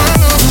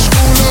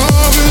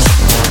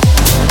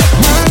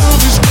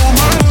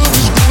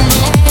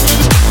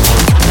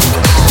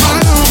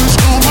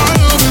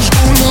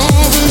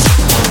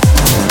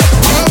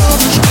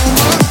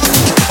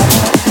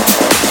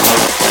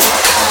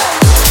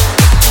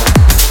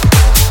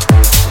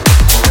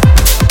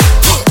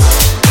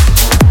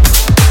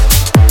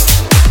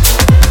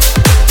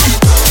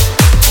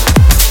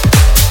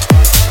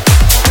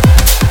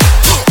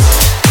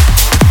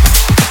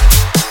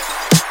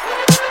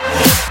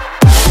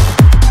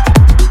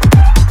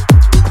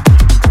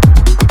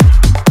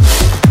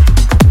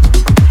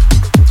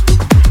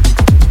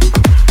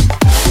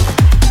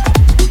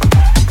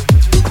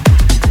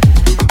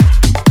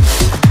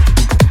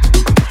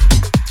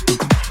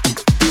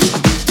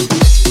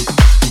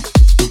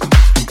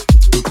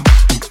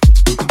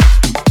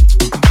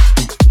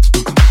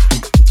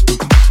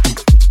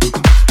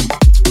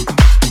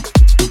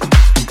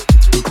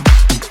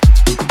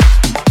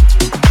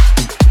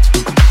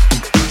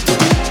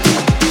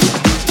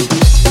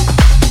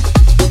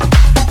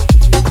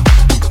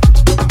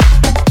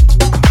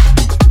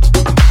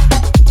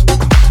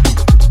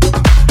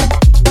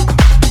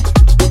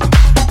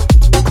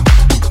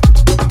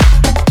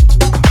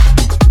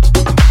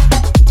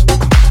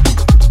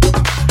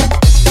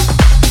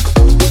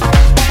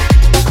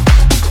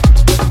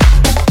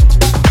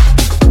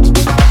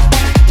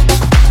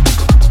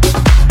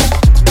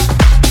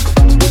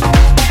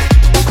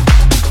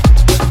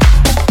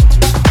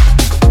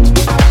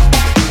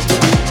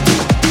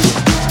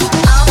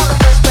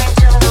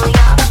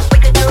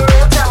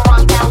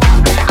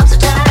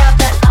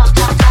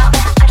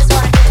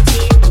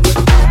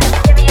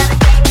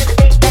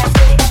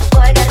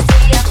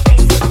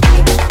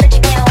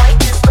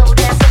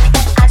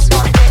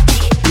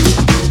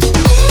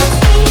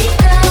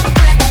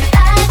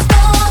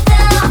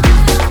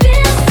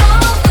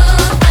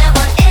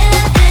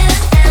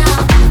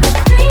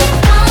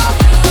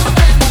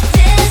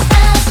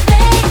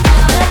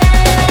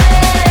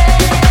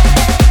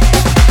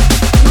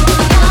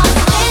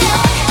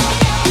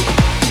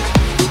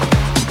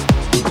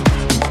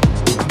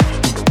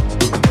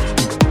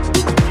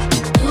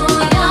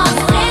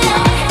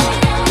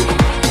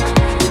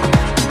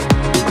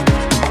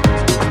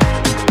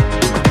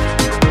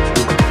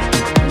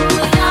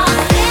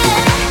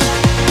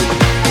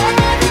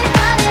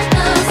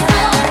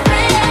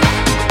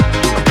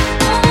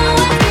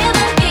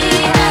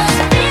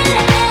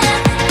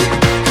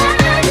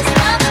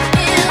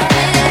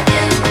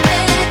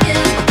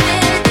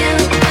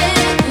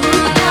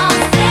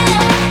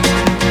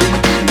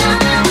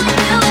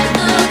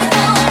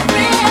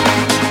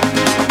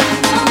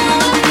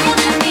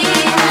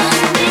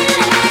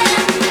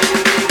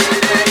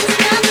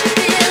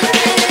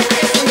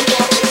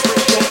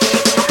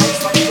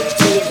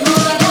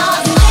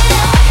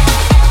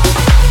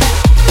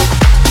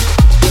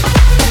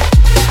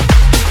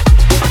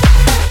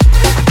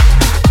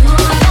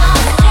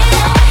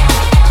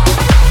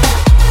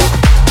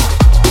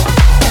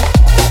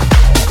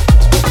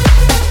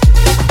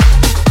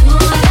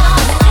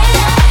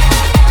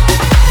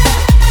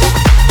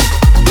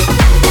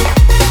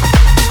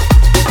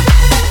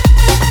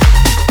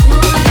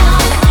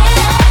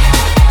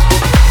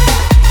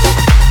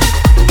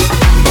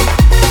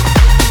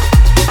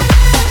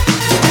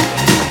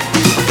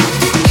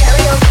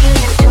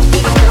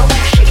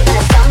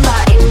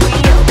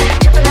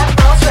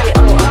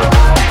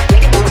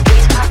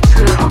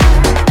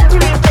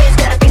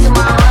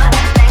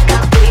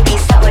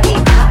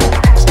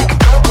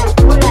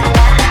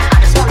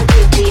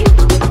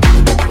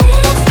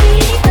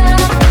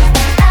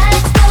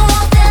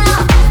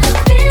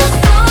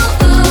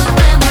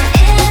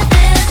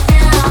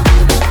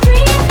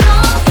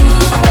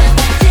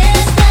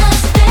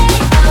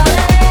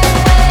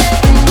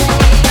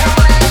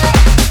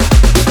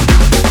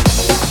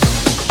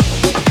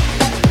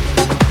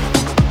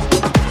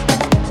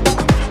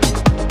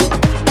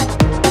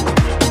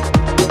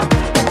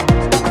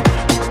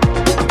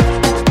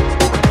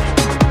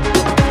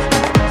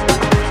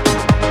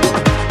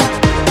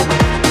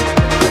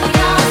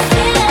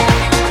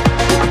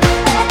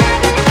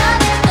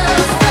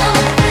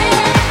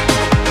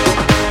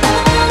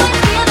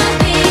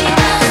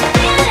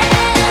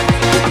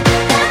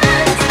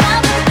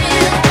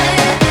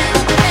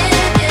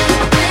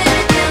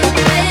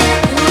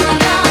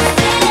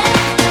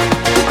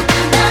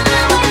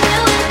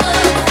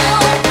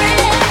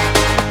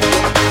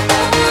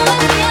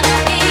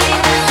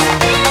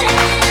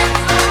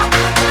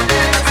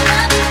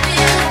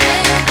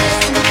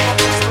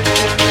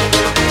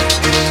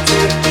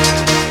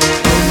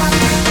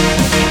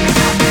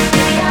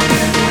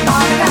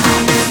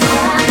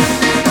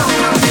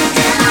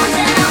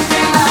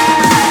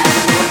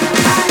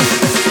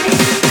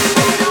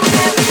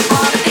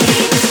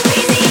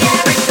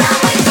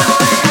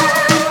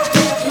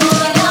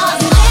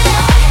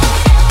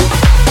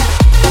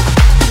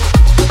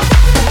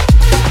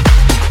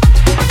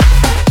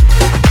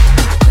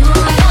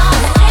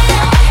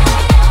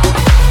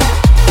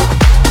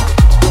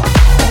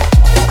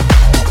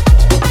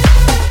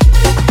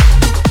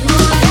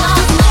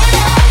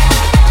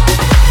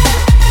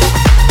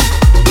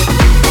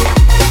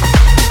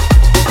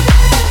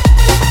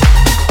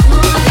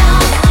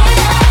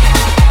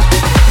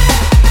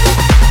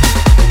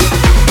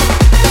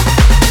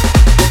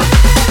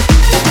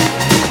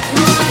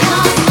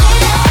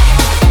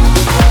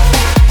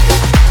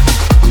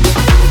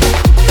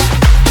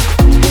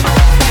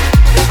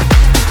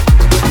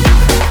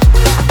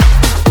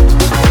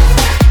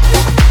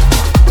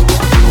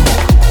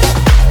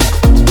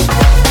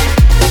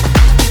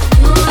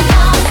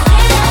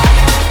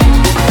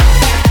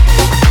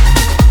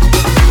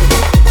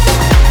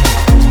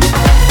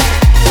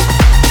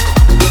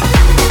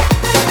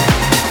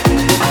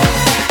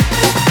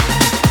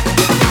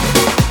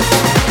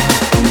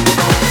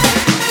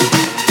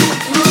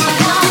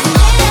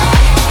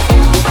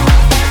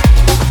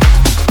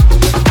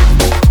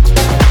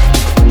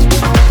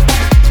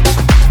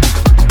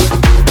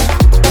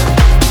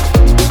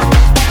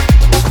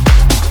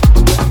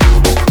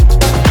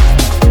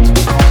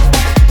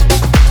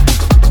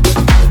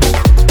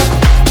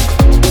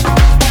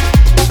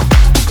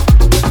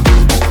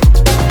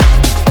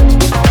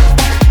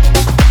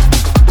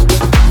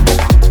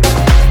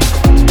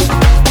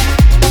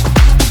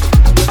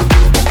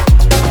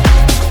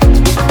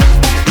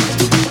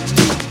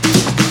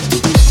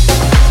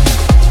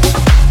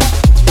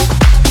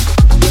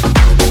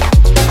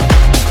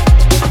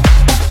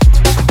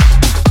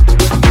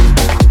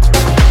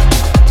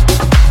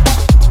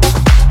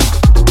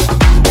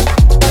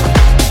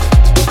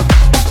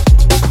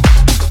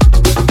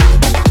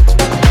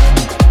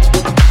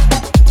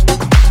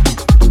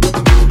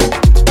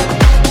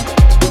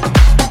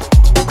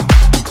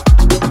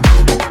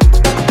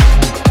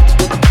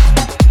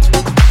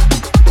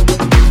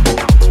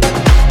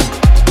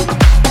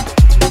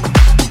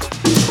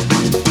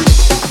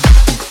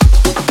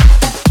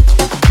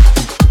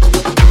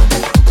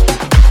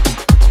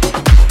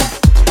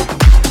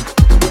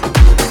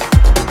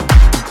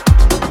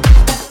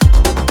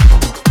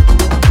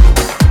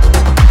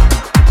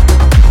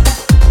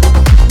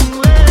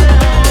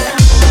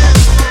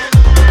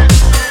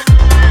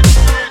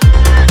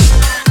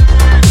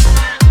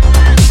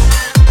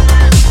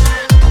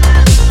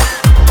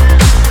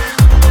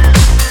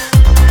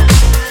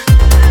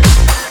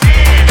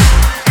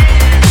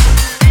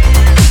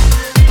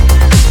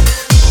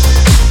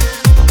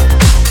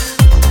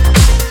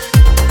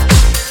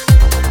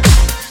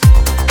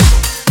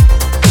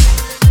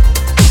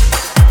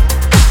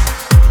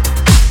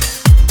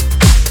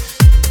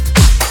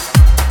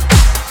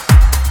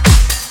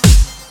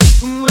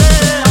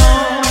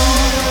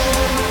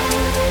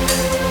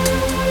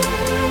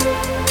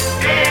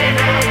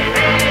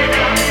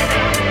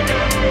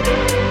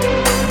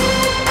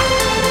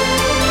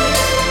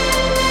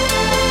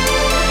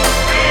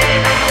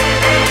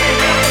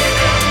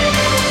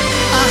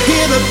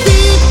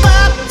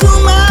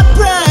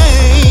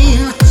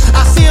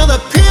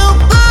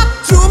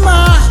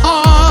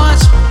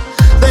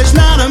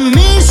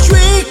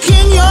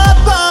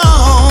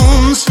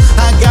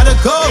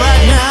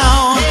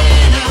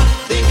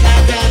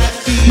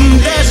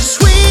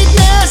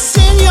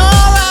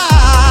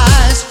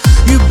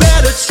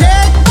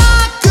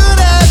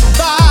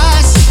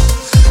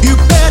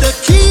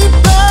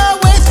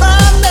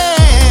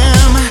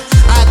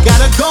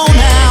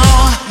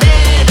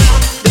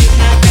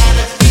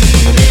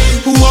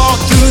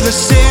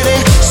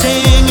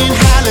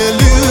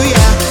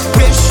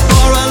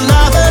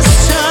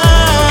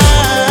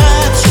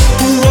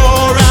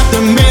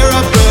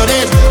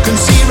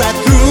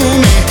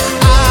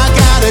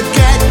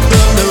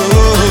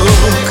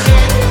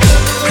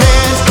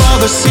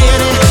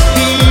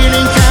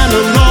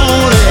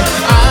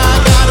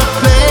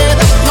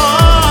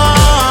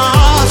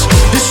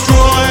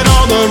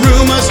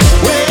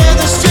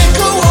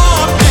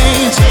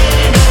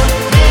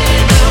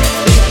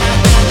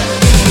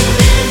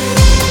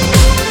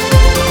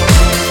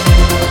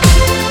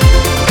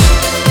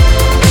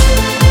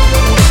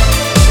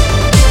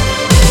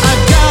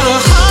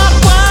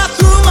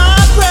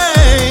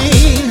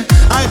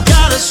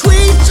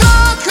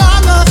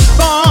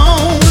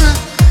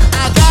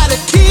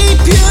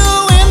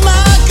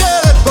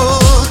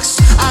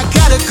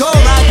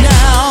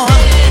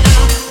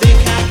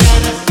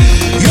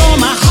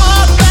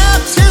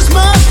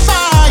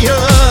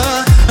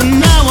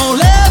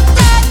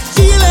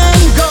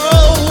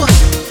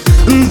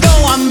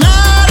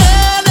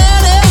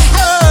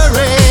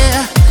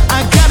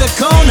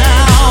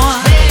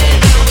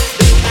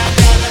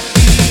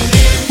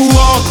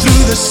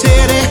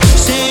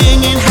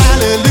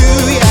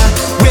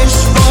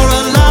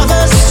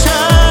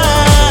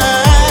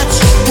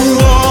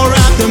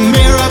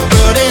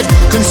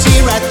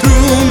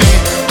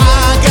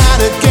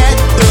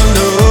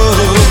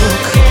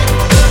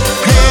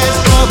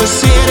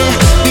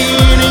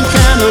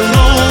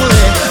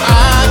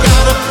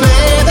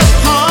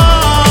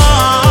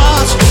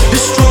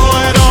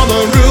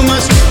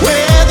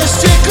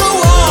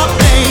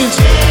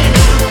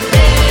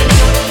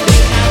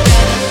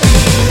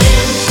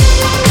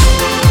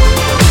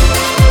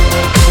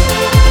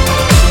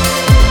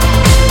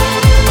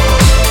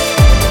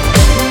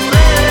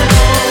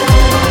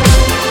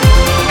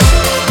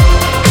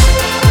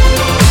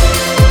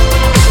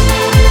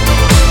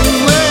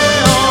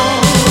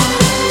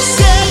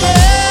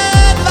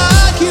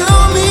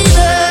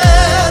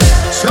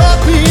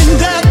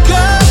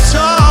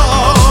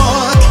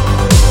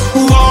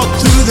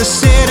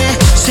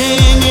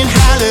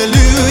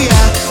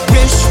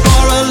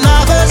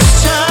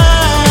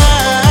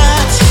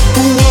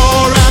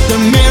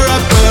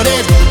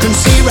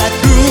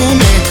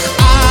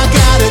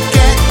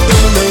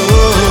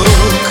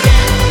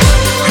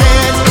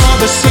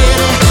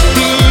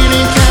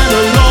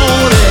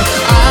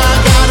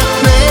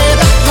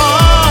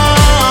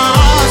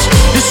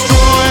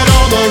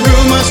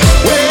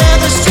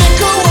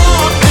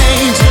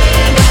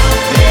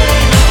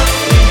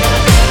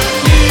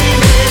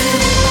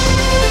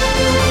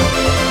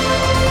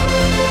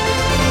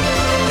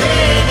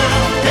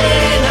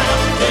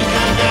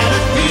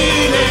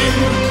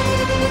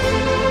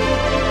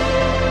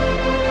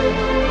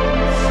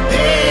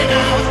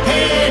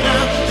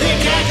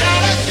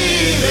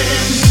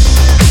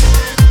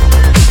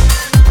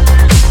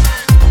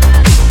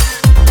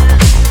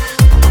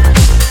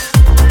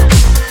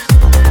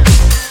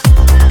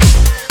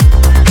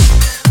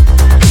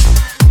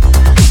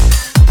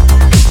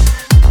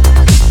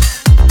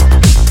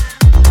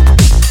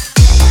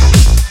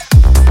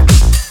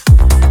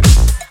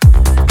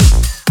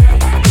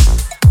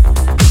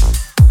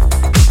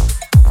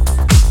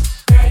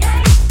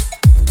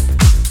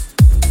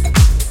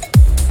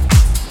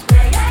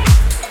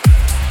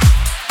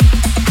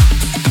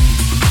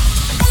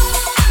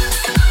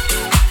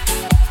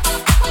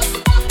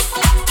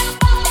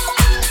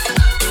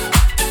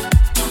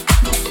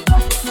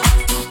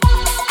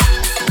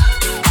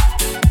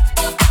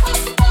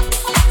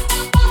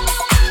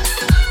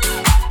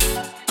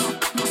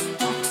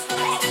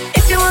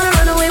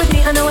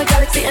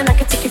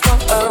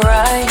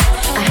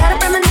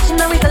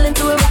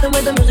Dancing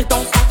with the music,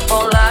 don't stop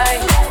all night.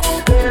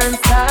 Glitter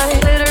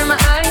inside, glitter in my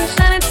eyes,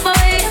 shining so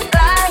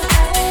bright.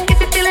 If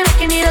you're feeling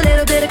like you need a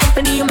little bit of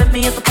company, you met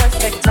me at the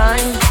perfect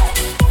time.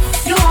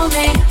 You want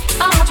me,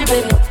 I want you,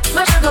 baby.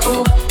 My sugar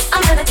boo,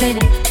 I'm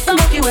meditating. The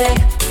Milky Way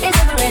is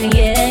ever ready,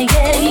 yeah,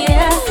 yeah,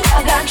 yeah.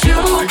 I got you,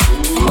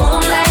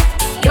 moonlight,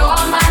 you're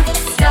my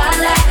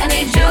starlight. I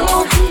need you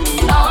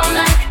all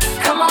night.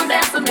 Come on,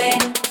 dance with me.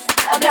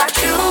 I got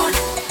you,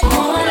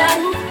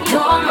 moonlight,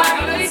 you're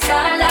my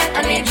starlight.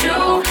 I need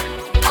you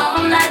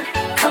all night.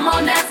 Come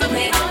on, dance with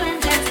me.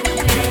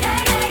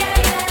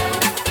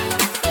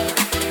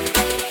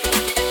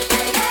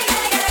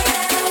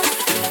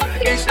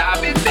 Can't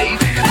stop it, baby.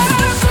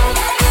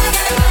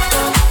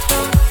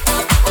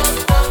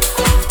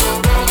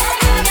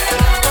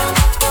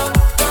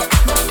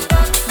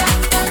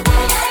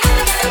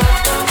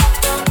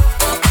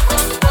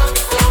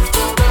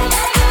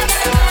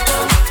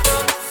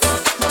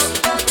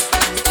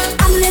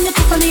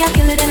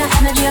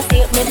 I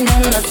see it written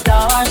in the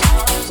stars.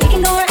 We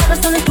can go wherever,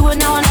 so let's do it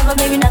now or never.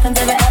 Baby, nothing's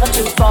ever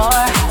too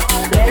far.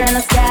 Glitter in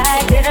the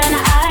sky, glitter in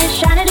the eyes,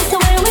 shining just the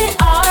way we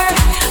are.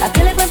 I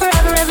feel like we're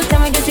forever every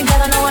time we get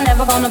together. No, we're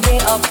never gonna be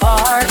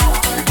apart.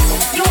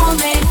 You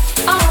want me,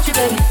 I want you,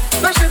 baby.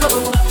 My sugar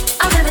boo,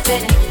 I'm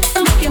levitating.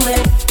 The Milky Way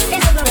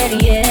is ever ready,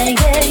 yeah,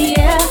 yeah,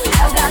 yeah.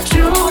 I got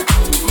you,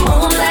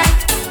 moonlight,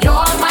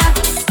 you're my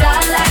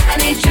starlight. I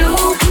need you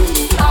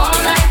all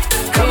night.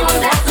 Come on,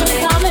 that's what it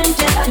is.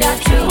 I got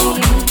you.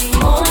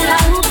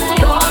 Moonlight,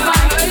 you're my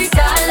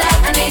starlight.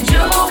 I need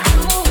you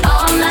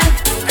all night.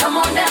 Come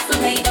on, dance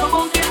with me. You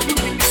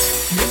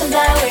can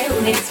fly away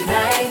with me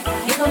tonight.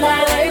 You can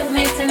fly away with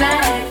me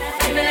tonight.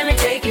 Baby, let me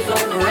take you for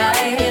a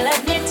ride.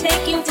 Let me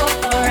take you for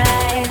a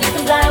ride. You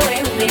can fly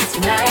away with me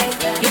tonight.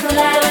 You can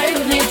fly away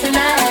with me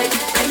tonight.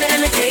 Baby, let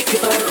me take you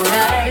for a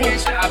ride. Can't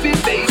stop it,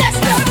 baby. Let's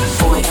go.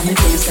 Boy, I'm the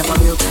dance, got my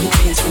real tight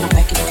pants. When I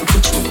back it up, I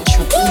put you in the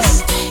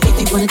trance. If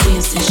you wanna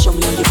dance, then show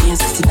me all your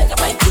dance. Cause tonight I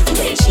might give you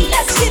that shit.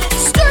 Let's get it.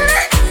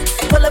 Skirt.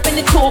 Pull up in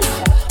the coupe.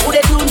 Who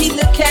that dude, he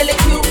look hella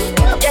cute.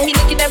 Yeah, he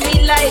looking at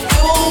me like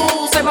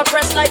you. Say my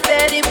breasts like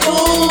Betty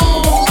Boo.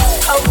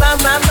 Oh my,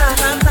 my, my,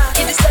 my, my.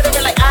 Get it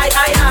stuttering like I.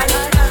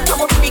 I'm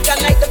a freak, I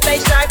like the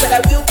face shine, but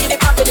I will get it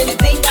poppin' in the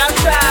thing, I'll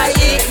try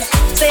it.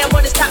 Say I'm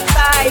on this top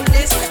 5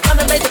 list. I'm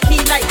the major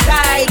key like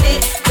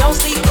guided. Don't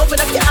sleep, open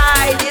up your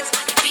eyelids.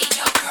 Be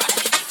your girl, let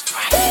me get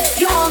right.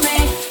 You want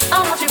me,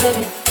 I want you,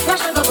 baby. My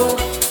sugar boo,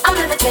 I'm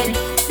levitating.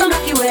 The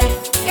Milky Way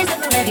is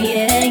ever ready,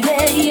 yeah,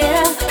 yeah,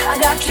 yeah. I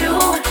got you,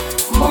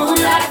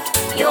 moonlight,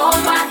 you're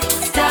my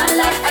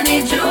starlight. I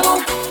need you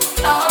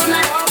all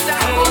night.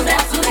 Come on,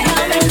 dance with me,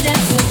 come and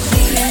dance with me.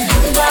 You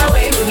can fly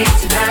away with me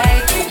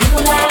tonight. You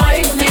can fly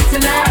away with me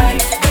tonight.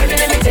 Baby,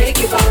 let me take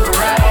you for a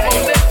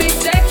ride. Let me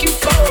take you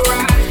for a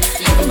ride.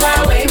 You can fly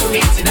away with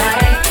me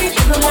tonight. You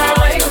can fly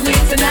away with me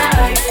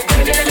tonight.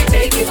 Baby, let me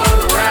take you for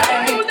a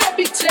ride. Let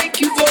me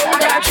take you for a I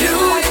ride. got you,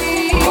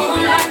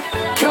 moonlight,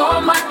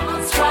 you're my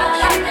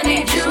spotlight. I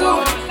need you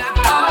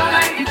all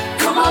night.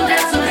 Come on,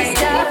 dance with me.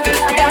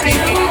 I got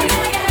you,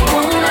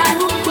 moonlight,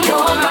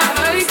 you're my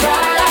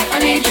spotlight. I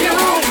need you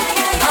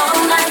all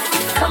night.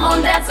 Come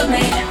on, dance with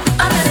me.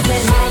 I'm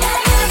meditating.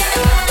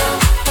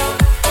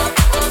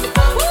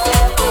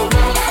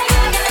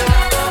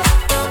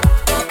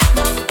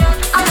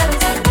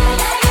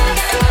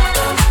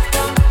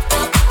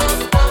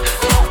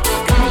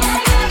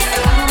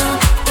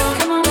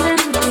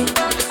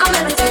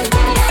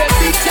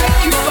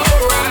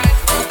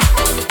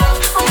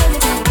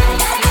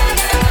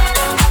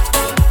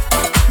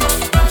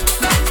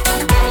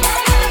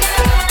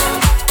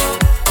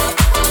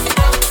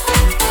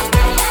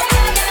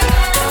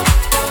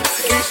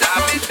 Can't stop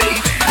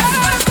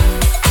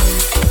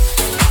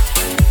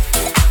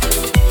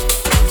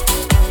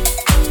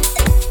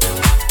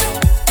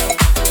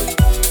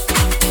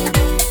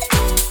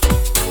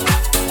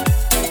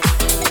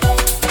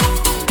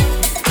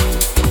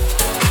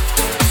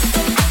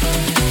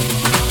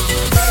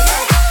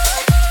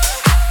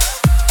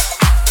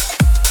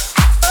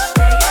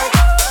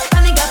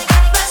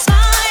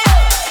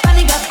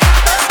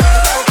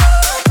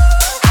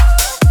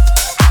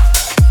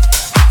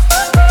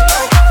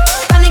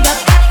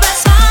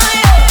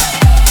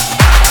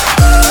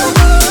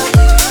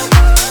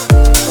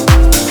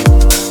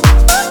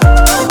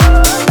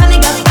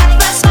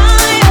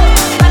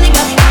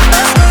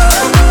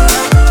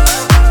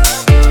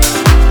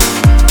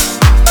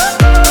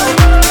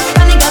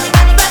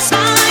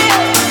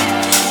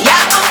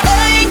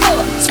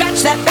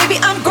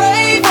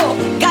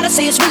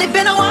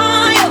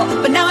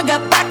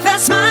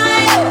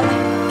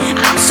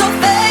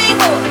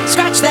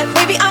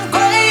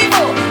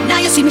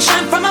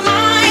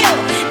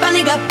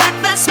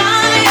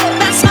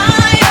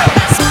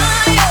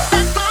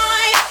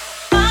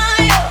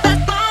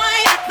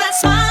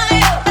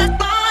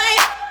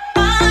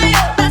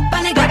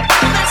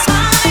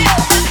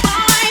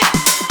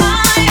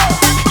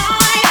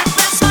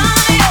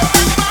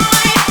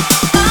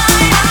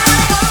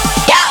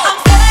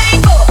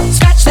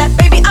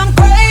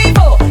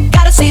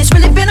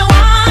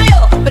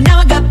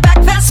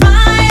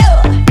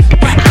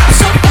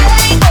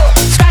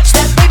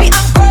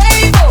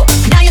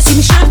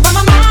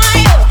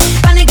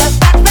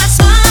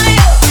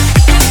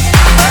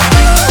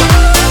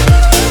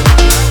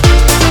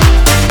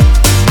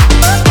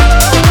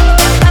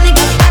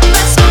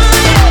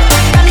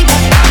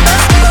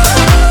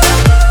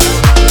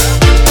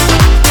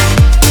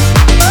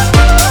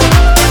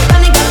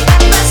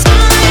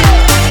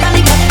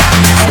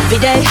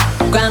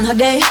Groundhog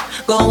Day,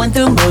 going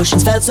through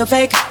motions, felt so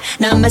fake.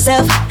 Not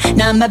myself,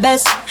 not my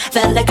best.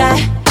 Felt like I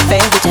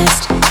failed the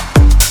test.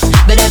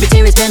 But every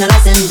tear has been a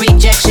lesson.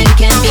 Rejection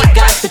can be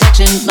God's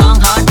protection. Long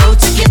hard road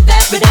to get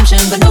that redemption,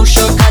 but no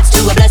shortcuts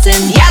to a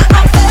blessing. Yeah,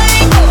 I'm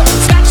faithful.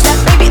 Scratch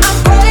that, baby, I'm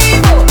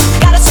grateful.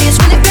 Gotta say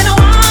it's really been a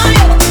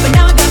while, but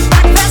now I got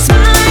back that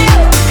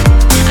smile.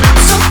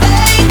 I'm so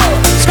faithful.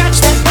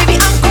 Scratch that, baby,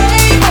 I'm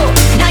grateful.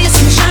 Now you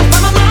see me shine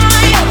from a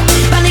mile.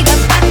 Finally got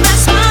back that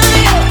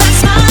smile, that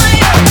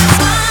smile, that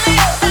smile,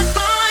 that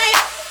smile,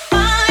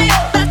 smile, that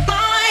smile, that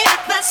smile,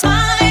 that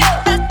smile,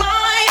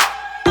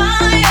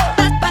 smile,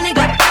 that finally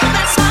got back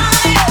that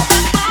smile,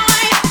 that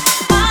smile,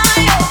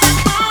 smile,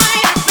 that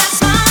smile, that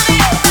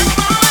smile,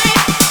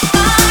 that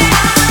smile.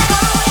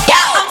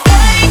 Yeah, I'm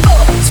faithful.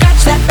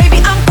 Scratch that, baby,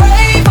 I'm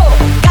grateful.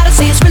 Gotta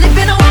say it's really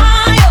been a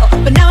while,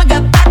 but now I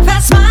got back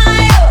that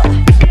smile.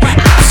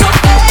 I'm so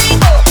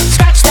faithful.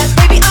 Scratch that,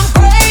 baby, I'm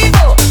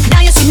grateful.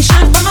 Now you see me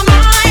shine from a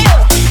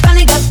mile.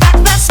 Finally got back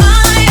that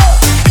smile.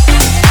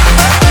 Finally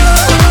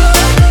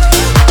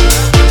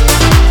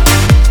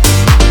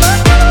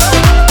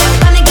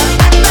got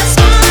back that smile. Finally got back that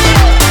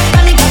smile.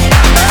 Finally got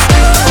back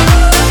that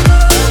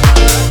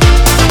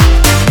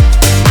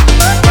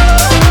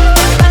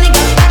smile. Finally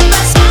got back that smile. I'm sorry, cause I finally, I'm sorry, finally got back that smile. Finally got back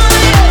that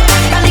smile.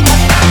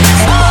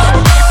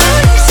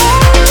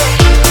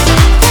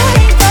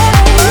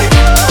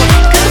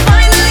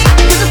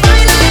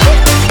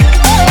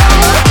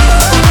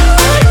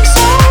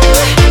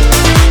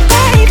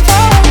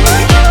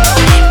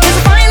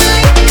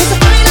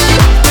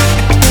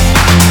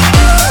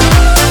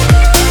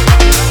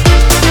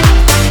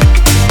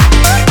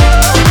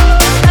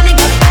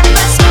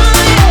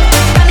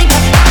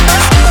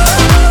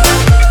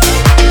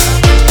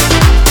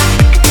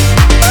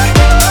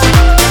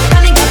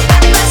 Finally got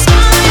back that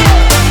smile.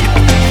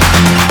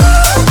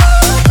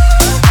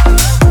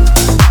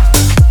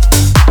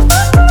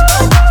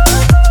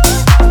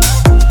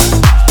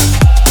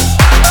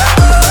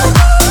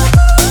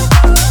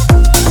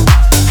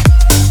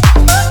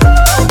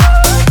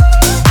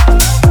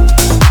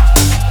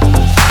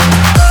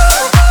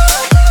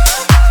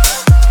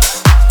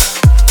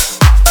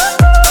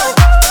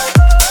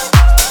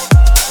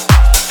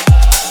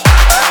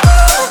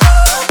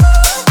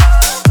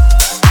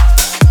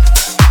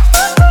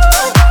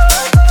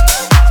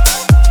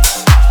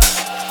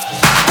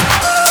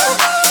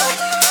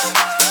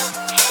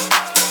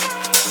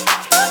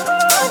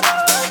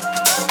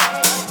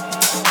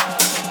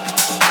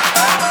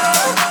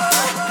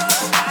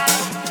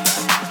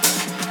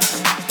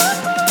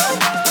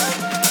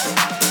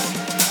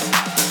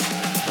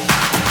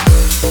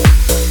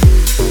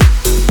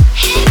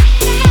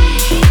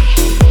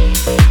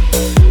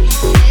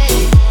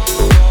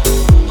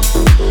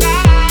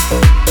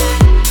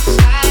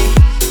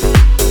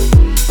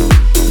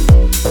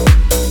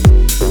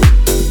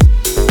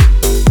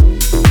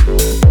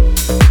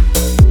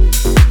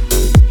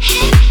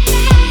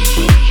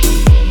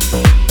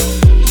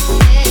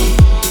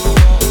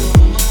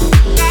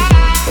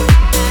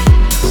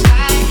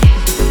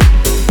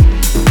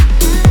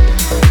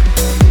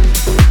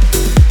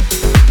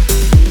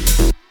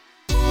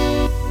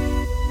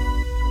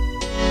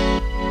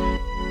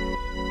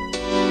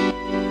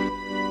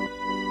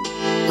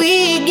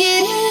 We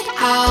get it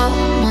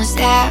almost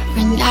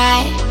every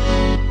night.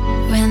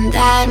 When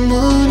that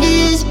moon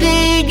is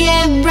big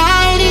and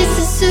bright, it's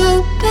a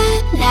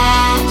supernatural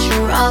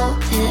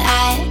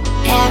delight.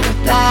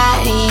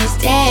 Everybody's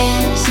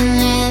dancing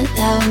in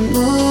the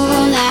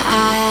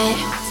moonlight.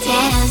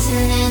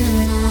 Dancing in the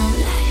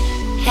moonlight.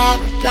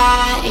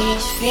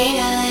 Everybody's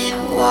feeling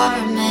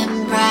warm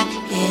and bright.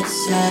 It's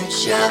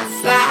such a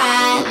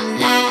fine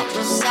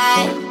natural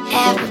sight.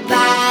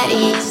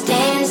 Everybody's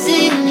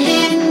dancing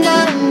in the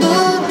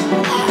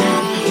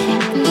moonlight,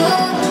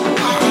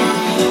 moonlight,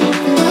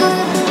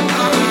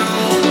 moonlight,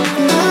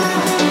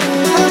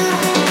 moonlight.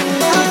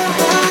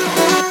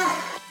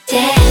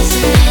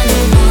 Dancing in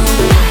the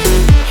moonlight.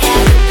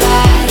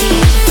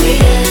 Everybody's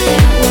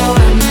feeling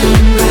warm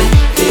and bright.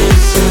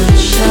 It's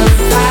such a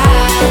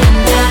fine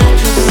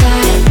natural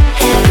sight.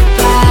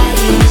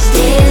 Everybody's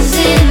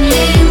dancing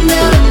in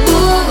the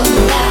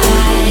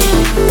moonlight.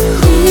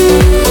 Ooh,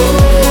 ooh,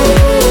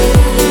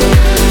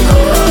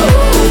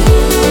 ooh.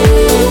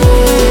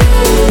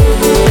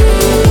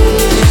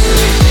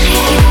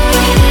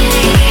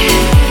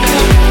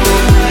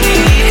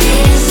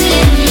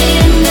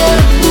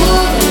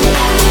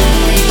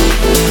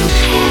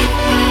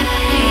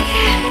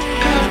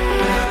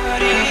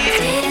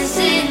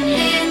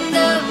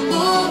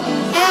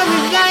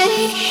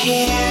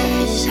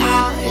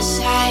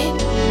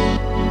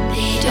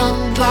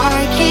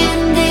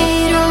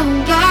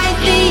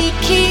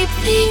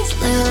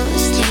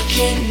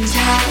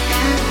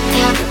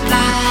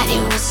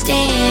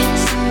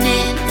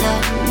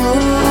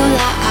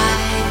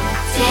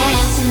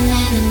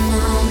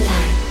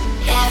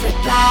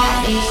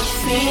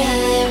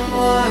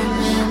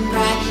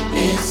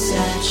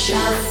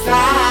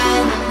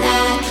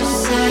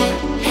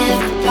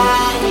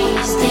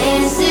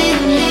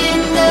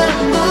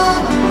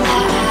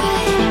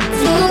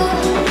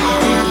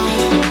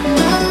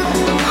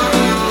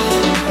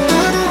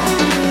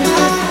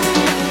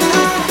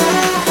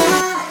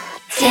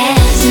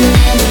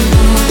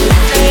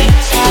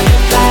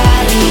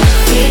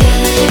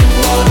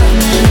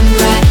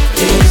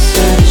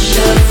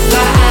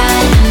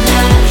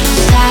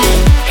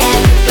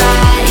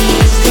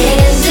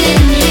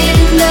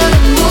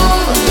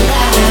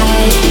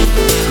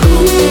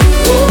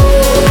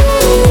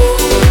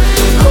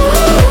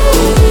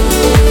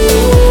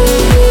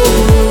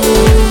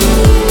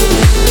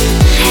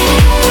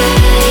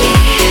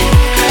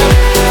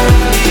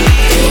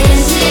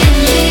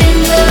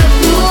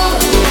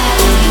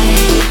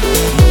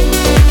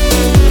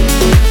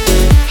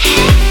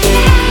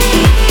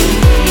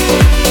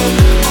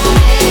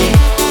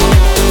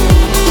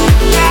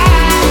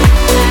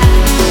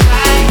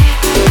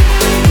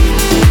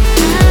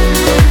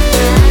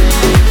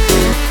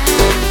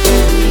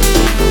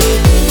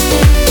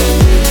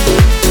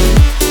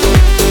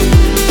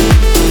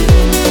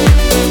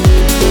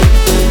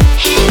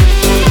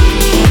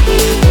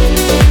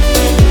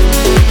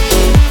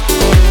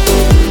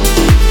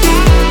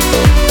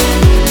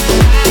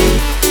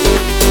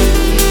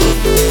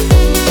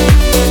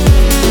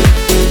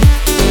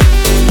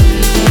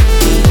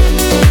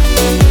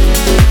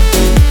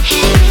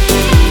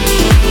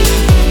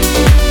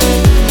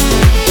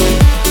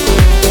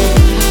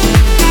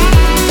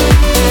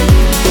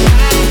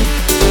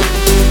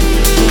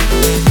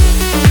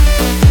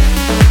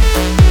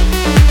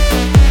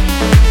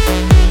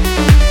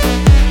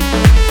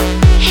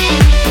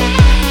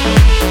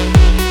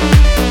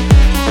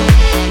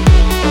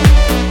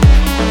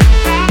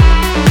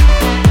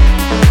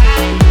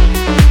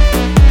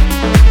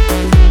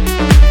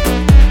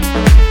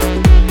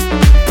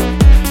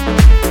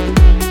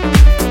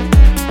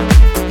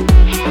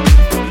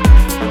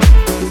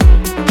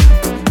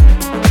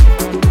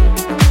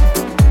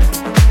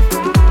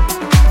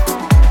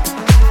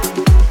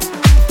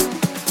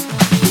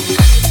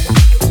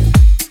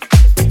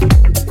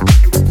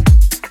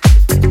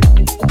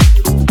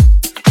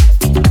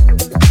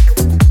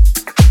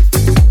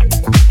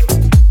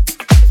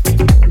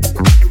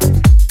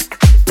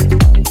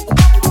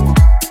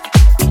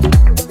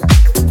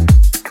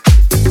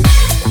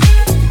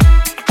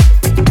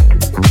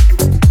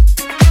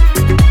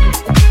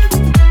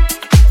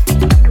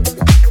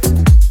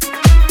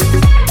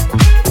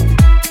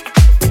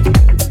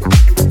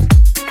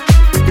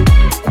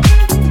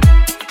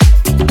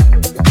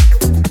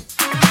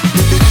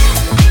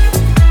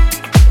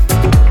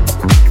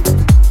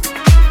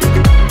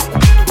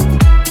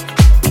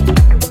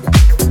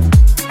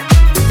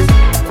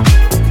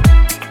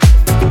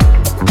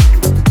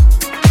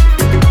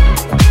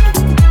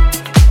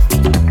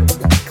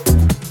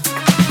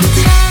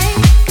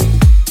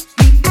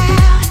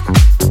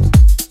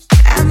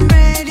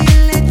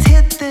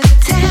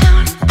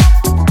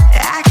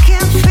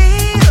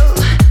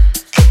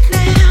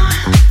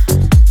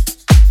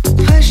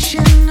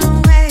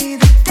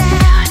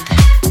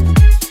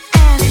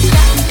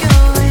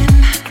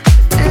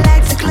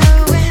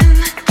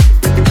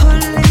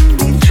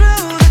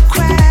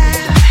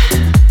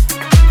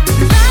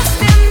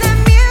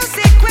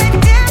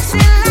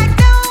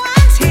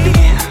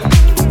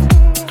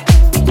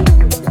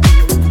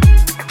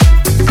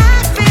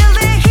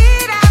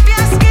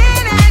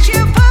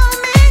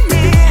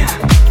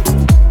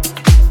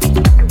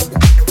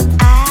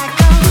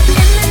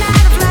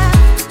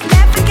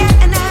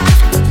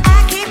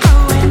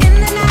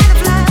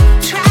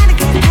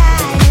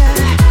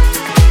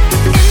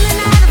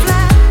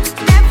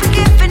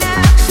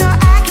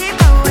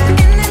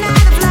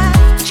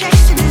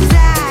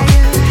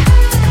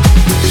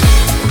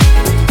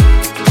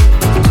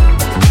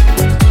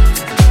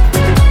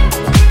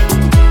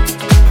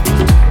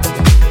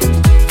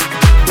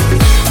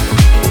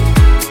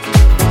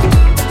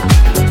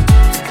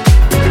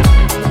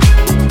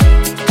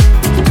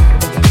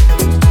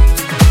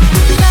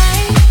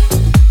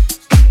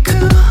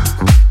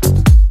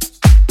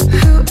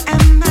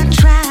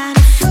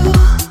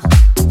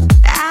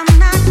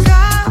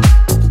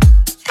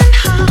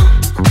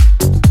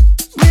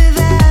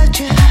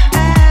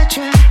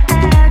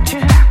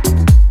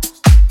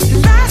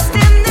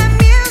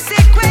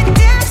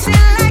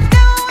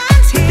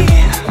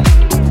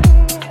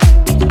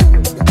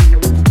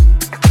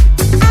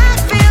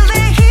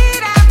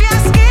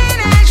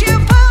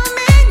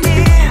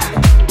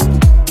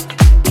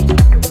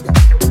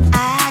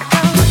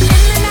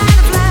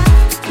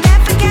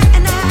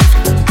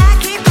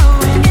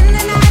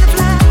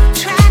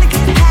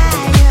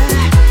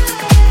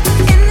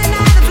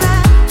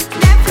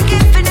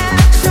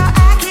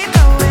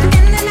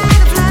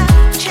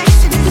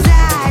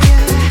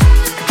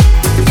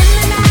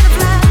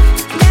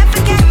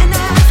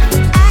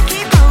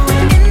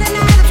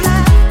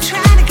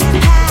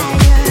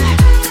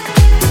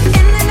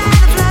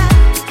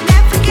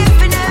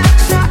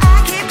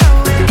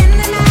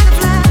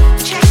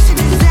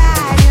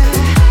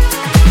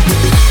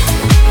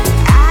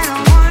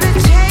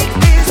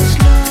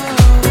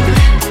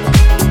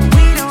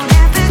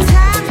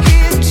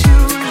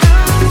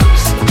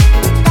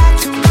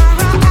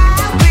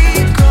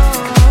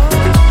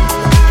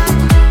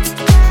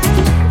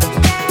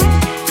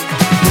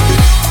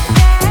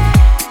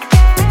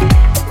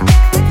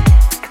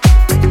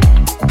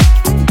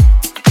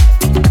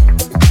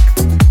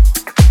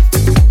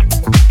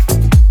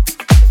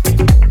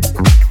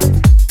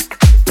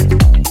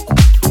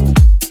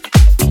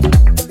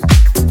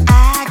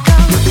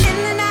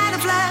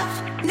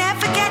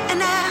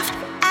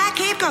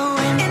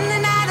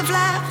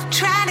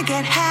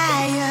 get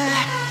higher.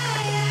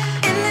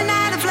 In the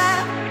night of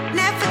love,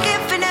 never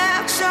giving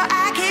up, so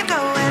I keep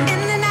going.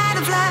 In the night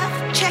of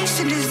love,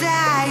 chasing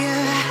desire.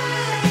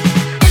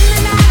 In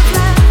the night of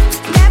love,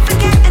 never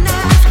get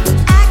enough,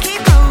 I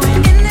keep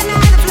going. In the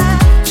night of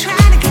love,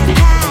 trying to get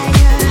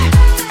higher.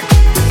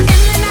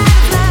 In the night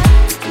of love,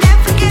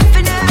 never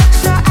giving up,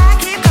 so I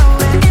keep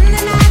going. In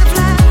the night of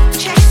love,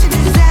 chasing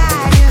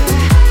desire.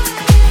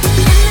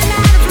 In the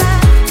night of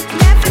love,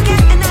 never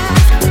get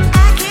enough,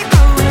 I keep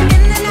going.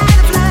 In the night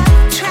of love,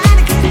 trying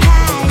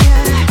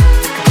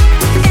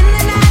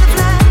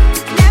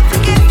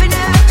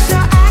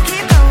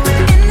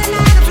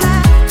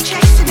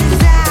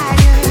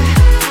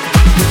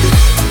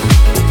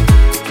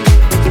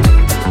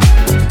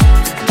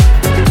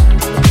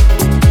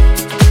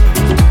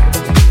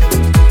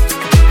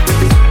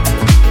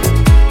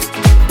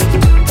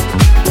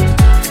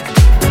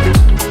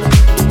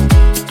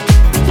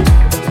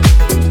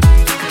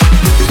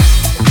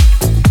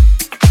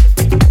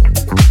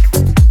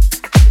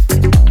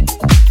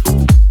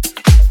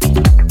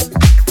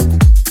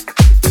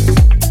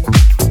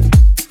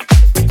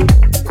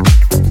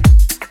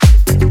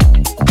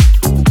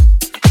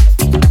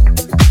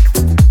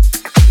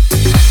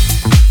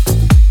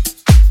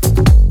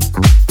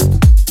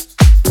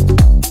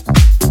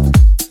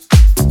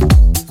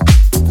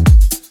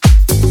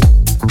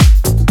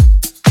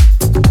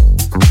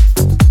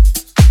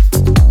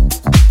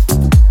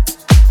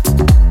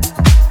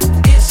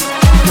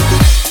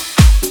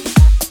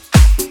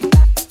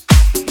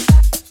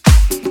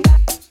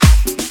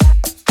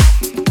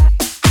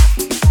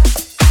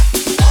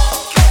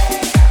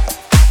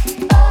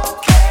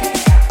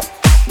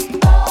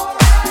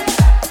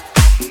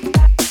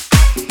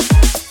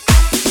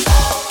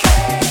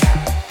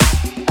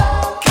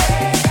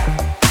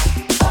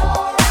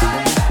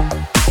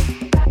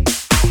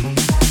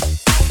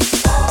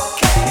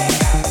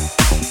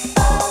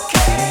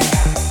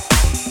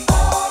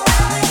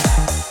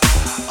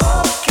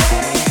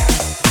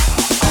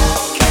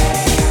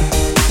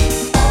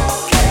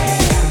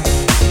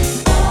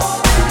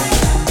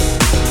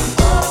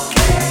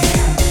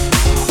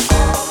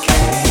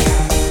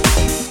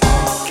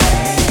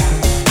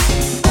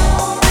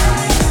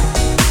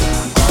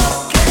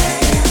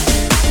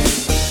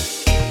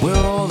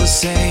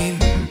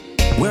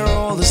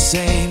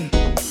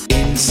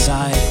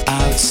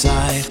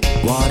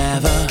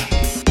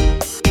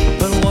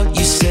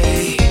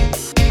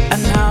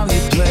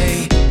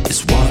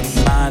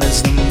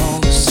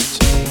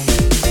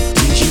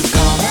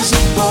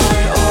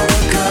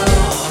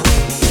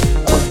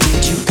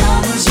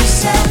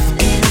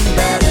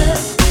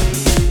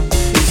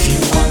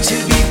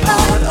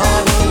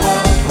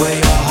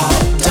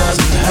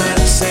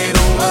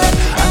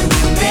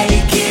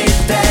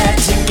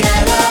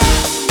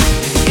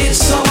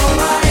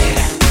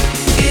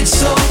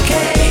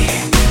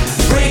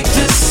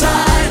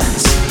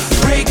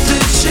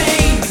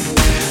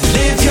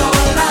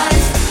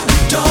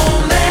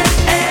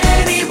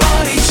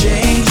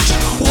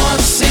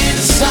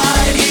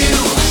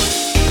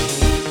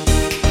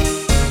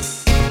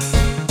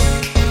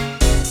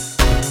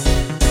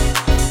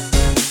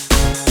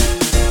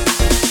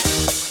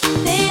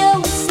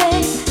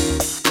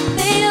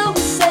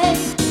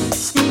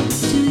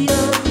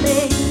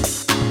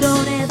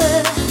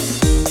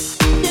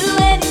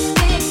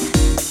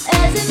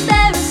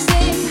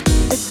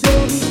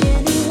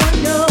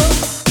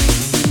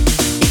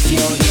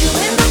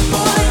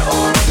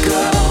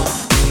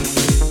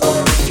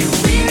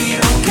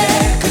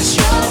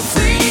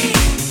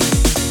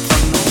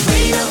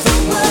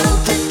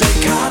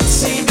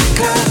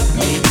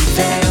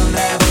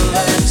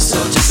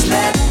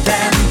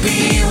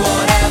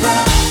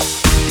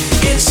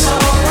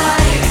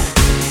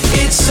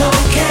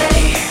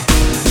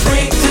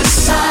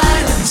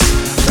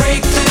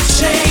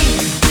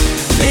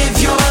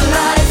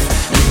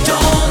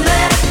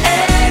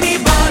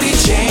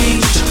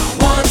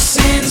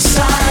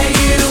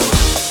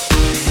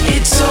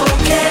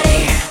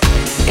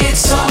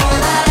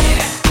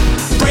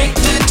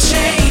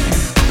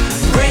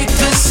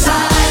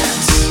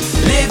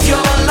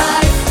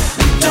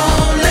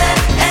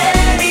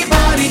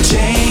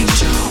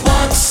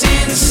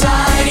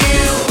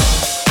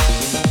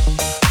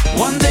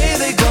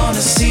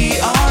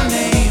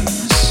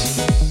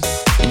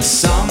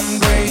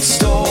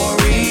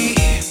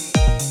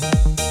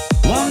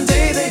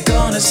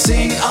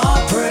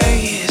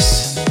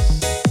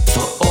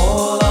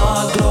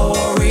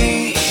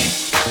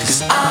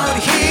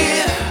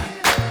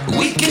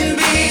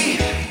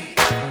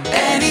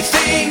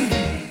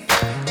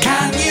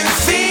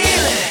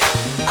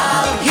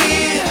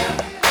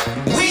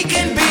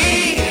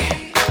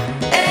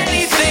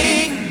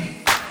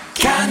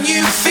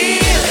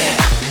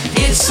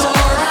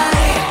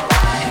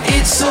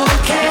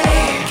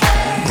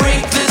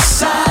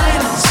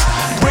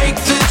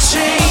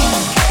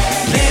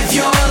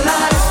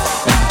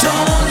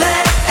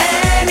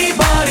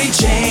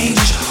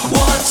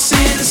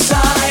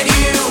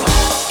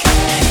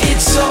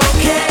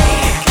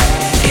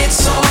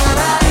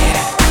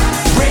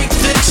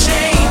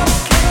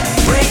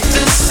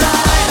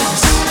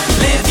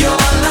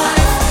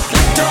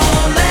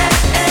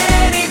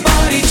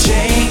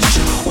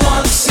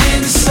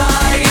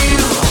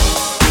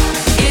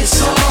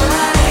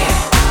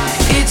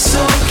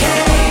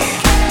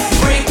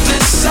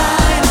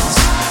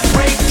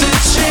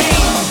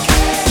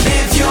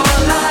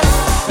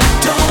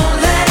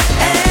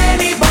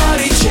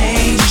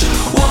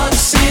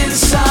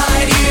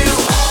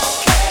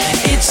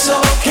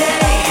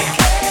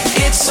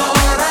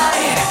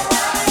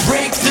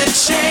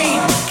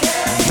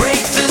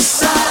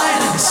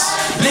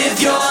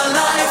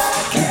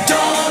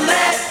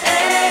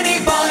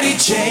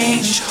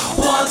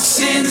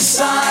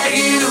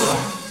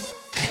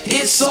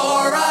It's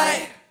alright.